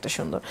থাকে একটা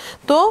সুন্দর।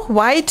 তো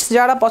হোয়াইট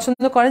যারা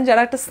পছন্দ করেন,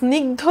 যারা একটা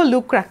স্নিগ্ধ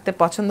লুক রাখতে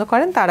পছন্দ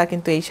করেন, তারা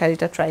কিন্তু এই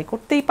শাড়িটা ট্রাই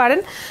করতেই পারেন।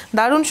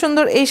 দারুণ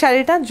সুন্দর এই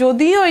শাড়িটা,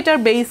 যদিও এটার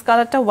বেস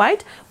কালারটা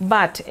হোয়াইট,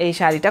 বাট এই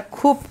শাড়িটা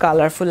খুব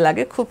কালারফুল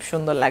লাগে, খুব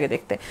সুন্দর লাগে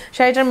দেখতে।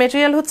 শাড়িটার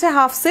মেটেরিয়াল হচ্ছে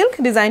হাফ সিল্ক,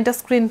 ডিজাইনটা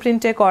স্ক্রিন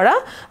প্রিন্টে করা,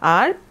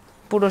 আর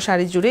পুরো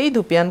শাড়ি জুড়েই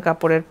ধুপিয়ান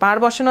কাপড়ের পাড়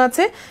বসানো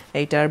আছে।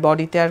 এইটার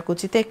বডিতে আর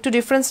কুচিতে একটু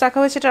ডিফারেন্স রাখা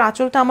হয়েছে। এটার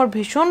আঁচলটা আমার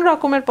ভীষণ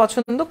রকমের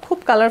পছন্দ, খুব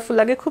কালারফুল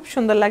লাগে, খুব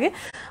সুন্দর লাগে।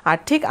 আর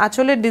ঠিক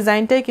আঁচলের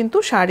ডিজাইনটাই কিন্তু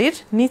শাড়ির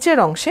নিচের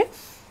অংশে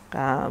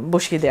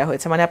বসিয়ে দেওয়া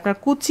হয়েছে, মানে আপনার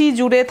কুচি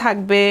জুড়ে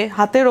থাকবে,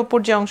 হাতের ওপর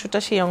যে অংশটা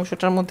সেই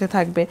অংশটার মধ্যে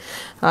থাকবে।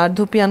 আর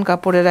ধুপিয়ান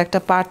কাপড়ের একটা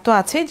পাড় তো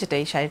আছে, যেটা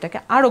এই শাড়িটাকে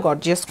আরও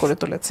গর্জিয়াস করে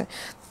তুলেছে।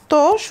 তো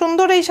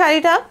সুন্দর এই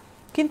শাড়িটা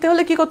কিনতে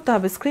হলে কি করতে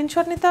হবে?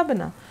 স্ক্রিনশট নিতে হবে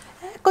না,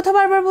 কথা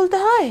বারবার বলতে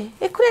হয়,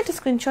 এক্ষুনি একটা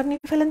স্ক্রিনশট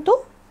নিয়ে ফেলেন। তো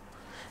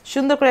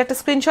সুন্দর করে একটা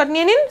স্ক্রিনশট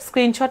নিয়ে নিন,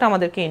 স্ক্রিনশট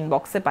আমাদেরকে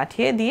ইনবক্সে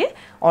পাঠিয়ে দিয়ে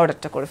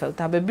অর্ডারটা করে ফেলতে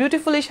হবে।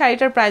 বিউটিফুল এই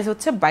শাড়িটার প্রাইস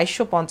হচ্ছে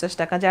 2250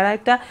 টাকা। যারা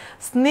একটা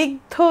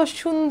স্নিগ্ধ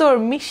সুন্দর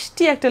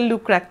মিষ্টি একটা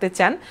লুক রাখতে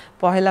চান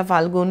পহেলা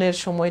ফাল্গুনের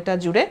সময়টা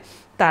জুড়ে,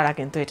 তারা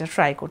কিন্তু এটা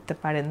ট্রাই করতে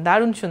পারেন।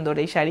 দারুণ সুন্দর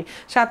এই শাড়ি।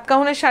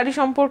 সাতকাহনের শাড়ি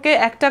সম্পর্কে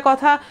একটা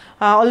কথা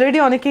অলরেডি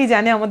অনেকেই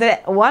জানে, আমাদের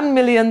 1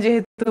 মিলিয়ন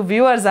যেহেতু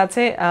ভিউয়ার্স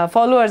আছে,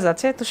 ফলোয়ার্স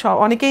আছে, তো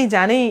অনেকেই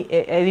জানেই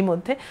এরই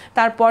মধ্যে।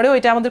 তারপরেও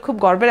এটা আমাদের খুব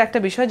গর্বের একটা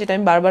বিষয়, যেটা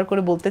আমি বারবার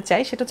করে বলতে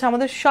চাই, সেটা হচ্ছে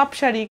আমাদের সব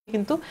শাড়ি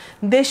কিন্তু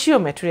দেশীয়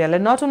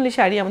মেটেরিয়ালের। নট অনলি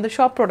শাড়ি, আমাদের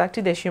সব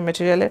প্রোডাক্টই দেশীয়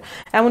মেটেরিয়ালের।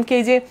 এমনকি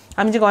এই যে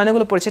আমি যে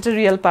গয়নাগুলো পরেছি, এটা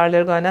রিয়েল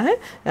পার্লের গয়না, হ্যাঁ,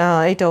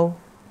 এটাও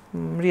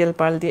রিয়েল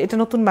পার্ল দিয়ে, এটা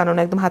নতুন বানানো,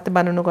 একদম হাতে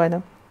বানানো গয়না।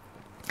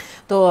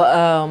 তো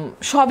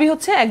সবই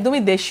হচ্ছে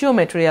একদমই দেশীয়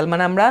মেটেরিয়াল,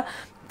 মানে আমরা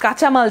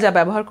কাঁচামাল যা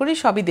ব্যবহার করি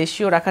সবই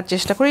দেশীয় রাখার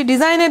চেষ্টা করি।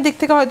 ডিজাইনের দিক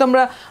থেকে হয়তো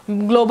আমরা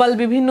গ্লোবাল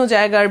বিভিন্ন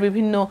জায়গার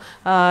বিভিন্ন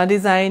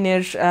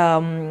ডিজাইনের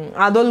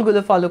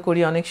আদলগুলো ফলো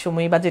করি অনেক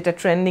সময়, বা যেটা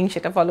ট্রেন্ডিং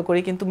সেটা ফলো করি,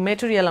 কিন্তু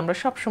মেটেরিয়াল আমরা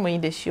সবসময়ই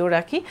দেশীয়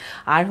রাখি।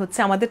 আর হচ্ছে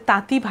আমাদের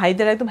তাঁতি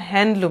ভাইদের একদম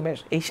হ্যান্ডলুমের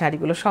এই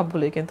শাড়িগুলো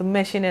সবগুলোই কিন্তু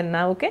মেশিনের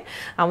না, ওকে,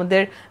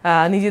 আমাদের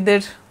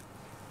নিজেদের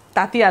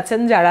তাঁতি আছেন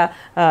যারা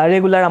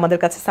রেগুলার আমাদের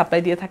কাছে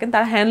সাপ্লাই দিয়ে থাকেন,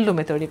 তারা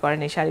হ্যান্ডলুমে তৈরি করেন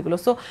এই শাড়িগুলো।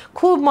 সো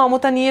খুব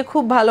মমতা নিয়ে,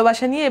 খুব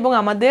ভালোবাসা নিয়ে, এবং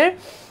আমাদের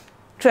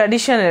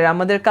ট্র্যাডিশনের,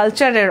 আমাদের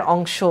কালচারের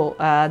অংশ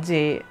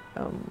যে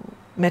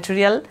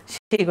ম্যাটেরিয়াল,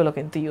 সেগুলো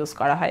কিন্তু ইউজ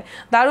করা হয়।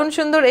 দারুণ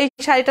সুন্দর এই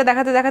শাড়িটা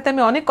দেখাতে দেখাতে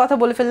আমি অনেক কথা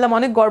বলে ফেললাম,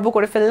 অনেক গর্ব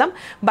করে ফেললাম।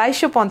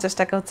 2250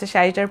 টাকা হচ্ছে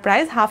শাড়িটার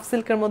প্রাইস। হাফ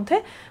সিল্কের মধ্যে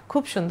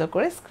খুব সুন্দর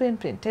করে স্ক্রিন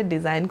প্রিন্টের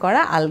ডিজাইন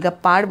করা, আলগা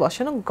পাড়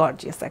বসানো,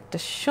 গর্জিয়াস একটা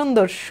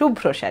সুন্দর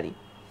শুভ্র শাড়ি।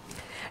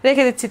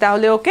 রেখে দিচ্ছি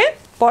তাহলে, ওকে।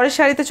 পরের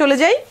শাড়িতে চলে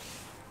যাই।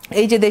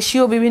 এই যে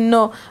দেশীয় বিভিন্ন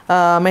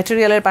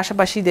ম্যাটেরিয়ালের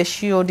পাশাপাশি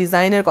দেশীয়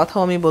ডিজাইনের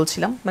কথাও আমি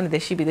বলছিলাম, মানে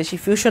দেশি বিদেশি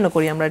ফিউশনও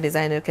করি আমরা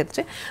ডিজাইনের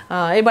ক্ষেত্রে।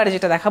 এবারে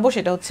যেটা দেখাবো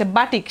সেটা হচ্ছে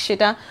বাটিক।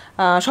 সেটা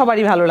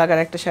সবারই ভালো লাগার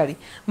একটা শাড়ি,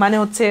 মানে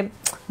হচ্ছে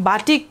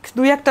বাটিক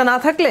দুই একটা না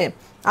থাকলে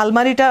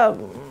আলমারিটা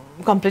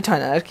কমপ্লিট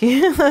হয় না আর কি।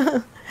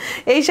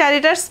 এই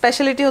শাড়িটার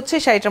স্পেশালিটি হচ্ছে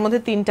শাড়িটার মধ্যে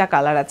 3টা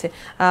কালার আছে।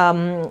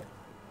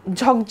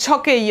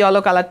 ঝকঝকে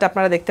ইয়েলো কালারটা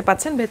আপনারা দেখতে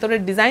পাচ্ছেন,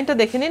 ভেতরের ডিজাইনটা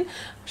দেখে নিন।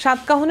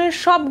 সাতকাহনের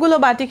সবগুলো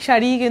বাটিক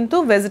শাড়ি কিন্তু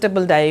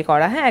ভেজিটেবল ডাই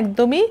করা, হ্যাঁ,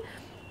 একদমই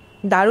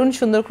দারুণ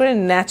সুন্দর করে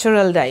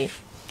ন্যাচারাল ডাই।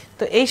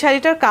 তো এই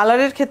শাড়িটার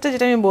কালারের ক্ষেত্রে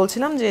যেটা আমি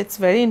বলছিলাম যে ইটস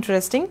ভেরি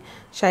ইন্টারেস্টিং,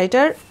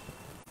 শাড়িটার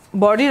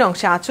বডির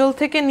অংশে, আঁচল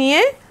থেকে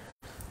নিয়ে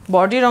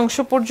বডির অংশ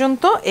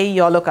পর্যন্ত এই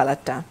ইয়েলো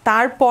কালারটা,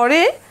 তারপরে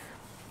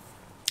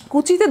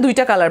কুচিতে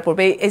 2টা কালার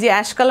পড়বে। এই যে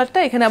অ্যাশ কালারটা,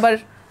 এখানে আবার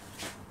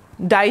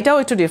ডাইটাও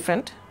একটু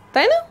ডিফারেন্ট,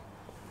 তাই না?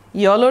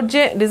 ইয়েলোর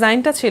যে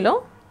ডিজাইনটা ছিল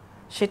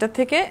সেটা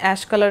থেকে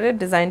অ্যাশ কালারের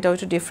ডিজাইনটাও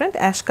একটু ডিফারেন্ট।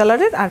 অ্যাশ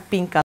কালারের আর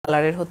পিঙ্ক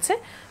কালারের হচ্ছে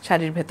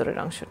শাড়ির ভেতরের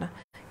অংশটা।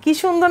 কি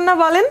সুন্দর না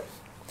বলেন?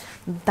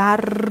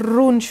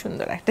 দারুণ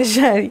সুন্দর একটা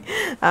শাড়ি।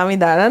 আমি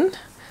দাঁড়ান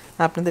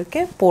আপনাদেরকে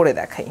পরে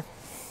দেখাই।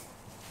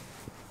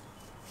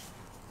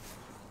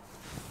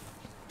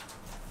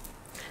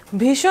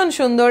 ভীষণ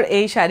সুন্দর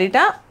এই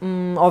শাড়িটা।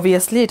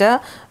 অবভিয়াসলি এটা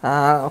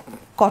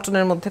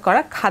কটনের মধ্যে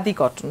করা, খাদি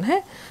কটন।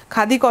 হ্যাঁ,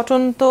 খাদি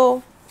কটন তো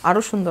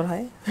আরও সুন্দর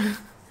হয়,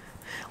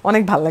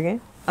 অনেক ভাল লাগে,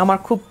 আমার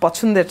খুব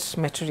পছন্দের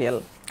ম্যাটেরিয়াল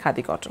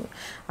খাদি কটন।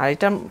 আর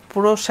এটা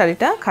পুরো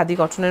শাড়িটা খাদি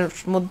কটনের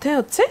মধ্যে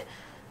হচ্ছে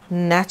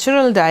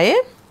ন্যাচারাল ডায়ে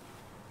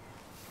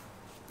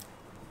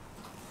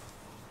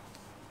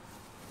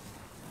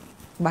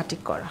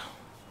বাটিক করা।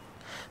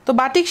 তো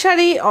বাটিক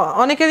শাড়ি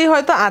অনেকেরই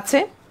হয়তো আছে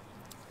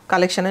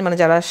কালেকশানে, মানে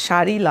যারা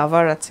শাড়ি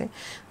লাভার আছে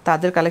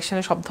তাদের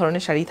কালেকশানে সব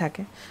ধরনের শাড়ি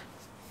থাকে।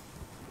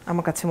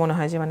 আমার কাছে মনে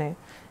হয় যে মানে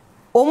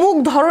অমুক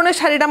ধরনের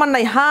শাড়িটা আমার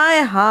নাই,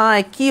 হায়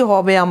হায় কি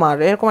হবে আমার,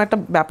 এরকম একটা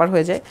ব্যাপার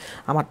হয়ে যায়।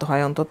 আমার তো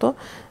হয় অন্তত,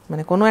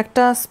 মানে কোনো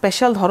একটা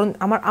স্পেশাল ধরন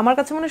আমার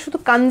কাছে মনে হয় শুধু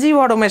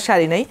কাঞ্জিভরমের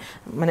শাড়ি নেই,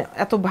 মানে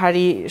এত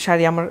ভারী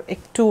শাড়ি আমার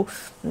একটু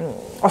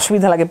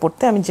অসুবিধা লাগে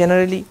পরতে। আমি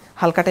জেনারেলি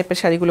হালকা টাইপের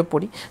শাড়িগুলো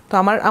পরি। তো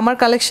আমার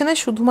কালেকশানে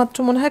শুধুমাত্র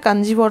মনে হয়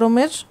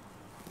কাঞ্জিভরমের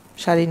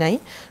শাড়ি নাই,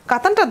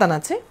 কাতান টাতান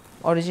আছে,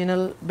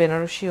 অরিজিনাল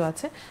বেনারসিও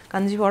আছে,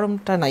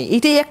 কাঞ্জিবরমটা নাই,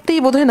 এইটাই একটাই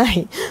বোধহয় নাই।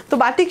 তো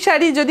বাটিক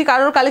শাড়ি যদি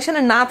কারোর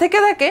কালেকশনে না থেকে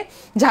থাকে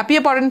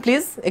ঝাঁপিয়ে পড়েন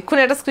প্লিজ, এক্ষুনি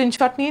একটা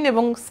স্ক্রিনশট নিন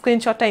এবং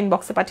স্ক্রিনশটটা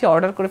ইনবক্সে পাঠিয়ে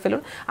অর্ডার করে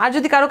ফেলুন। আর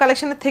যদি কারো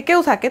কালেকশনে থেকেও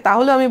থাকে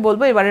তাহলে আমি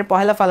বলবো এবারের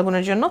পহেলা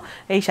ফাল্গুনের জন্য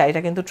এই শাড়িটা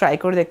কিন্তু ট্রাই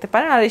করে দেখতে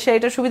পারেন। আর এই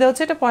শাড়িটার সুবিধা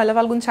হচ্ছে এটা পহেলা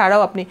ফাল্গুন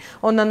ছাড়াও আপনি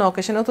অন্যান্য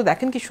অকেশনেও তো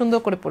দেখেন কি সুন্দর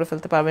করে পরে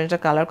ফেলতে পারবেন। এটা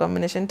কালার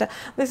কম্বিনেশনটা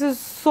this is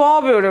so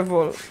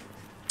beautiful,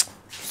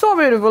 so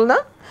beautiful না?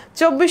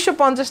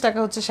 2450 টাকা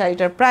হচ্ছে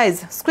শাড়িটার প্রাইস।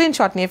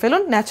 স্ক্রিনশট নিয়ে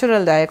ফেলুন।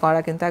 ন্যাচারাল ডায়ে করা,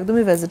 কিন্তু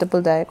একদমই ভেজিটেবল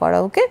ডায়ে করা।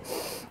 ওকে,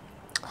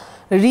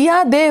 রিয়া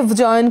দেব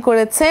জয়েন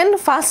করেছেন,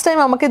 ফার্স্ট টাইম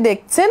আমাকে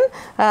দেখছেন,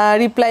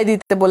 রিপ্লাই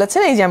দিতে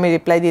বলেছেন, এই যে আমি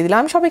রিপ্লাই দিয়ে দিলাম।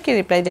 আমি সবাইকে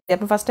রিপ্লাই দিই,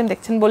 আপনি ফার্স্ট টাইম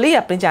দেখছেন বলেই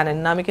আপনি জানেন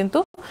না, আমি কিন্তু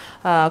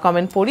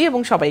কমেন্ট পড়ি এবং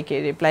সবাইকে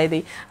রিপ্লাই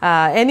দিই।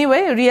 এনিওয়ে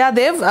রিয়া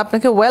দেব,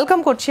 আপনাকে ওয়েলকাম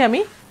করছি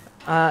আমি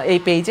এই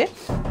পেজে।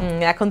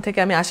 এখন থেকে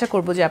আমি আশা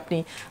করব যে আপনি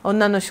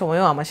অন্যান্য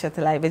সময়েও আমার সাথে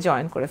লাইভে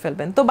জয়েন করে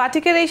ফেলবেন। তো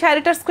বাটিকের এই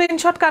শাড়িটার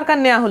স্ক্রিনশট কার কার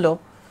নেওয়া হলো?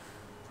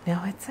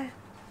 নেওয়া হয়েছে?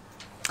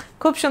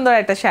 খুব সুন্দর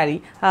একটা শাড়ি,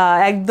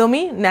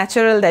 একদমই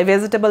ন্যাচারাল ডাই,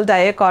 ভেজিটেবল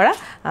ডাইয়ে করা,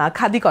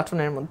 খাদি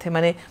কটনের মধ্যে,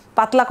 মানে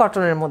পাতলা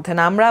কটনের মধ্যে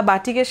না। আমরা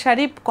বাটিকের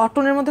শাড়ি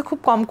কটনের মধ্যে খুব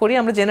কম করি,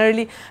 আমরা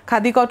জেনারেলি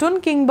খাদি কটন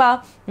কিংবা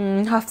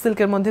হাফ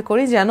সিল্কের মধ্যে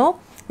করি যেন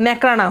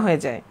ন্যাকড়া না হয়ে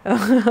যায়।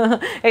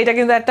 এইটা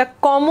কিন্তু একটা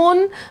কমন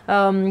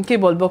কি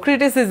বলবো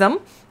ক্রিটিসিজম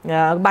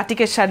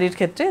বাটিকের শাড়ির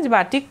ক্ষেত্রে, যে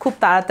বাটিক খুব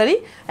তাড়াতাড়ি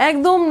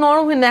একদম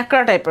নরম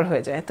ন্যাকড়া টাইপের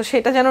হয়ে যায়। তো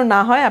সেটা যেন না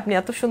হয়, আপনি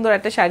এত সুন্দর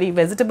একটা শাড়ি,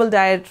 ভেজিটেবল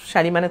ডায়ের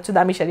শাড়ি মানে হচ্ছে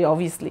দামি শাড়ি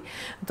অবভিয়াসলি,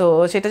 তো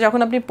সেটা যখন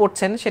আপনি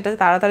পরছেন সেটা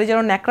তাড়াতাড়ি যেন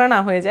ন্যাকড়া না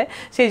হয়ে যায়,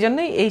 সেই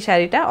জন্যই এই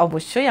শাড়িটা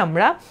অবশ্যই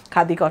আমরা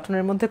খাদি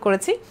কটনের মধ্যে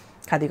করেছি।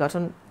 খাদি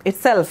কটন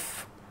ইটসেলফ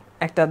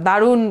একটা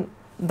দারুণ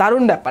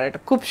দারুণ ব্যাপার, এটা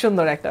খুব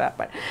সুন্দর একটা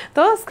ব্যাপার।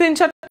 তো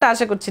স্ক্রিনশটটা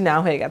আশা করছি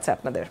নেওয়া হয়ে গেছে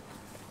আপনাদের।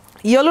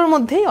 ইয়েলোর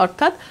মধ্যেই,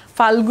 অর্থাৎ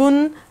ফাল্গুন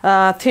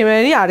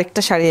থিমেরই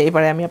আরেকটা শাড়ি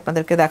এবারে আমি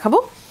আপনাদেরকে দেখাবো,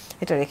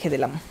 এটা রেখে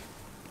দিলাম।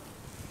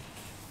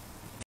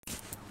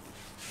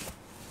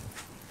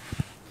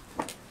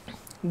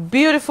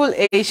 বিউটিফুল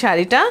এই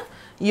শাড়িটা,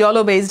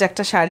 ইয়েলো বেসড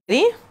একটা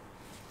শাড়ি,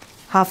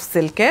 হাফ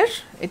সিল্কের।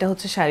 এটা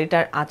হচ্ছে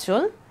শাড়িটার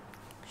আঁচল,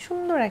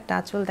 সুন্দর একটা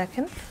আঁচল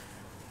দেখেন,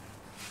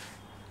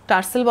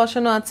 টার্সেল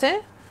বসানো আছে,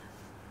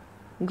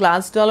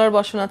 গ্লাস ডলার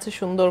বসানো আছে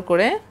সুন্দর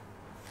করে,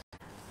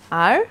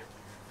 আর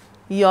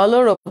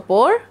ইয়েলোর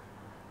ওপর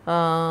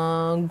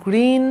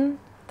গ্রিন,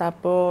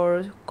 তারপর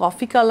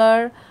কফি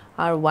কালার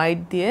আর হোয়াইট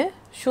দিয়ে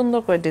সুন্দর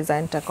করে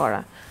ডিজাইনটা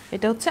করা।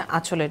 এটা হচ্ছে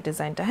আঁচলের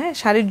ডিজাইনটা। হ্যাঁ,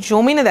 শাড়ির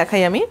জমিনে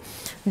দেখাই আমি,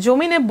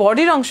 জমিনে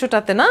বডির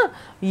অংশটাতে না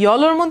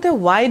ইয়েলোর মধ্যে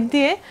হোয়াইট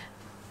দিয়ে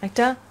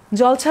একটা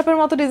জলছাপের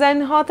মতো ডিজাইন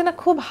হওয়াতে না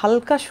খুব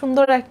হালকা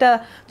সুন্দর একটা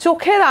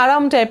চোখের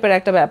আরাম টাইপের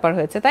একটা ব্যাপার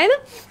হয়েছে, তাই না?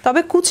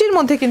 তবে কুচির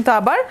মধ্যে কিন্তু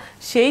আবার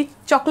সেই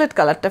চকলেট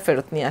কালারটা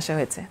ফেরত নিয়ে আসা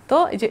হয়েছে। তো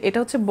এই যে এটা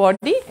হচ্ছে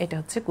বডি, এটা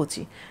হচ্ছে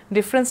কুচি,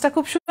 ডিফারেন্সটা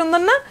খুব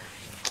সুন্দর না?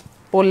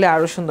 পরলে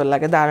আরো সুন্দর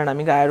লাগে। দাঁড়ান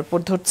আমি গায়ের উপর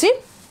ধরছি।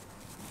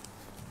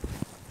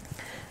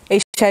 এই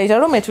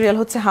শাড়িটারও মেটেরিয়াল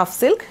হচ্ছে হাফ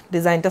সিল্ক,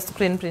 ডিজাইনটা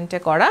স্ক্রিন প্রিন্টে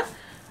করা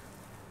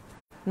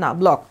না,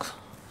 ব্লক,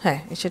 হ্যাঁ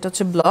সেটা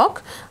হচ্ছে ব্লক।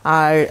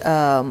 আর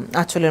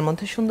আঁচলের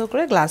মধ্যে সুন্দর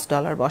করে গ্লাস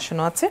ডলার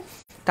বসানো আছে,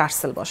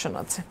 টার্সেল বসানো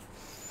আছে।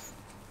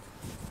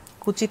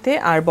 কুচিতে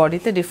আর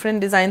বডিতে ডিফারেন্ট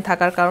ডিজাইন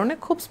থাকার কারণে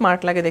খুব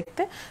স্মার্ট লাগে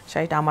দেখতে।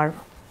 শাড়িটা আমার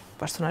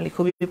পার্সোনালি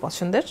খুবই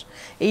পছন্দের।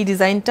 এই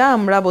ডিজাইনটা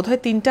আমরা বোধহয়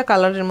 3টা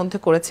কালারের মধ্যে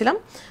করেছিলাম,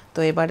 তো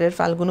এবারের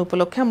ফাল্গুন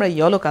উপলক্ষে আমরা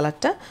ইয়েলো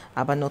কালারটা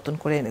আবার নতুন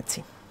করে এনেছি।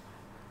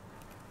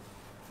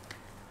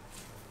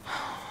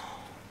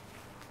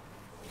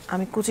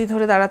 আমি কুচি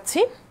ধরে দাঁড়াচ্ছি,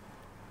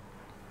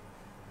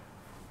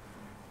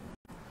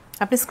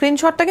 আপনি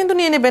স্ক্রিনশটটা কিন্তু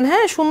নিয়ে নেবেন।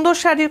 হ্যাঁ, সুন্দর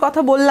শাড়ির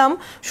কথা বললাম,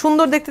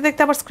 সুন্দর দেখতে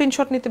দেখতে আবার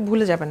স্ক্রিনশট নিতে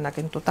ভুলে যাবেন না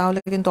কিন্তু, তাহলে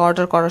কিন্তু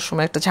অর্ডার করার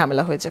সময় একটা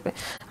ঝামেলা হয়ে যাবে,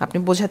 আপনি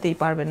বোঝাতেই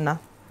পারবেন না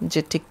যে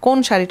ঠিক কোন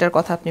শাড়িটার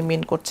কথা আপনি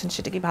মেন করছেন।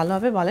 সেটা কি ভালো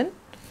হবে বলেন?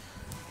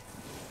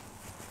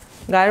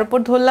 গায়ের উপর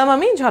ধরলাম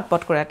আমি,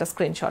 ঝটপট করে একটা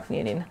স্ক্রিনশট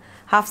নিয়ে নিন।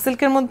 হাফ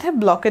সিল্কের মধ্যে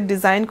ব্লকের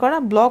ডিজাইন করা,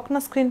 ব্লক না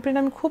স্ক্রিন প্রিন্ট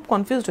আমি খুব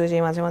কনফিউজড হয়ে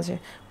যাই মাঝে মাঝে,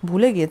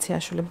 ভুলে গিয়েছি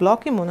আসলে,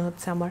 ব্লকই মনে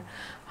হচ্ছে আমার।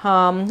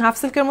 হাফ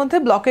সিল্কের মধ্যে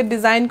ব্লকের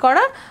ডিজাইন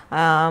করা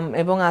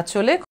এবং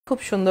আঁচলে খুব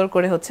সুন্দর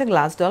করে হচ্ছে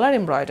গ্লাস ডলার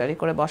এমব্রয়ডারি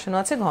করে বসানো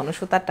আছে, ঘন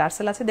সুতার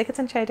টার্সেল আছে।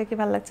 দেখেছেন শাড়িটা কি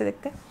ভালো লাগছে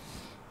দেখতে?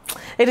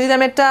 এটা যদি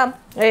আমি একটা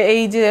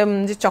এই যে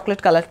চকলেট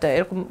কালারটা,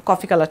 এরকম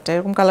কফি কালারটা,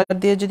 এরকম কালার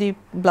দিয়ে যদি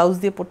ব্লাউজ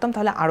দিয়ে পরতাম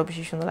তাহলে আরও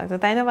বেশি সুন্দর লাগতো,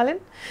 তাই না বলেন?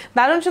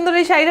 দারুণ সুন্দর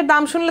এই শাড়িটার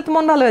দাম শুনলে তো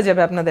মন ভালো হয়ে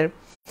যাবে আপনাদের।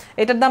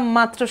 এটার দাম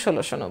মাত্র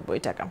 1690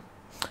 টাকা।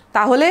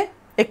 তাহলে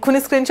এক্ষুনি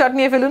স্ক্রিনশট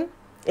নিয়ে ফেলুন,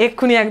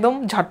 এক্ষুনি একদম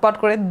ঝটপট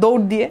করে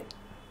দৌড় দিয়ে।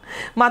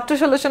 মাত্র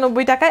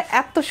 1690 টাকায়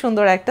এত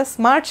সুন্দর একটা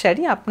স্মার্ট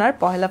শাড়ি আপনার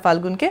পহেলা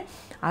ফাল্গুনকে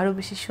আরও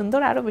বেশি সুন্দর,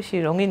 আরও বেশি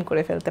রঙিন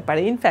করে ফেলতে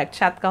পারে। ইনফ্যাক্ট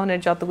সাতকাহনের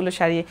যতগুলো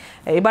শাড়ি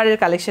এবারের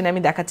কালেকশনে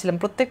আমি দেখাচ্ছিলাম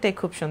প্রত্যেকটাই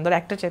খুব সুন্দর,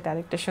 একটা চাইতে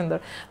আরেকটা সুন্দর।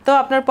 তো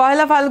আপনার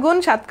পহেলা ফাল্গুন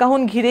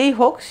সাতকাহন ঘিরেই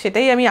হোক,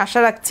 সেটাই আমি আশা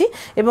রাখছি,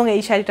 এবং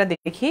এই শাড়িটা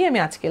দেখেই আমি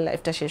আজকের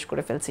লাইভটা শেষ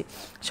করে ফেলছি।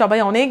 সবাই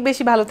অনেক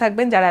বেশি ভালো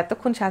থাকবেন, যারা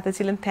এতক্ষণ সাথে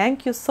ছিলেন থ্যাংক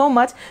ইউ সো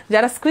মাচ।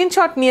 যারা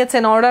স্ক্রিনশট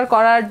নিয়েছেন, অর্ডার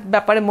করার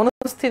ব্যাপারে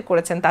মনস্থির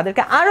করেছেন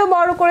তাদেরকে আরও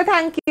বড় করে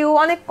থ্যাংক ইউ,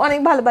 অনেক অনেক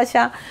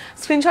ভালোবাসা।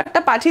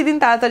 স্ক্রিনশটটা পাঠিয়ে দিন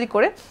তাড়াতাড়ি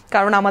করে,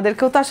 কারণ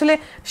আমাদেরকেও তো আসলে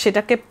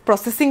সেটাকে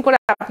প্রসেসিং করে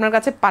আপনার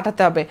কাছে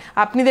পাঠাতে হবে।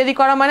 আপনি দেরি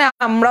করা মানে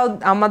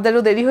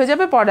আমাদেরও দেরি হয়ে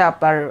যাবে, পরে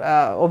আবার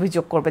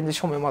অভিযোগ করবেন যে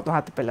সময় মতো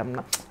হাতে পেলাম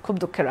না, খুব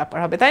দুঃখের ব্যাপার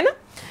হবে, তাই না?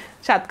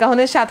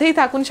 সাতকাহনের সাথেই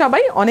থাকুন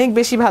সবাই, অনেক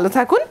বেশি ভালো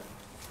থাকুন।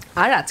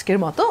 আর আজকের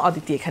মতো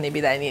অদিতি এখানে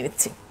বিদায় নিয়ে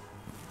নিচ্ছি,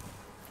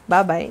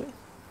 বাই বাই।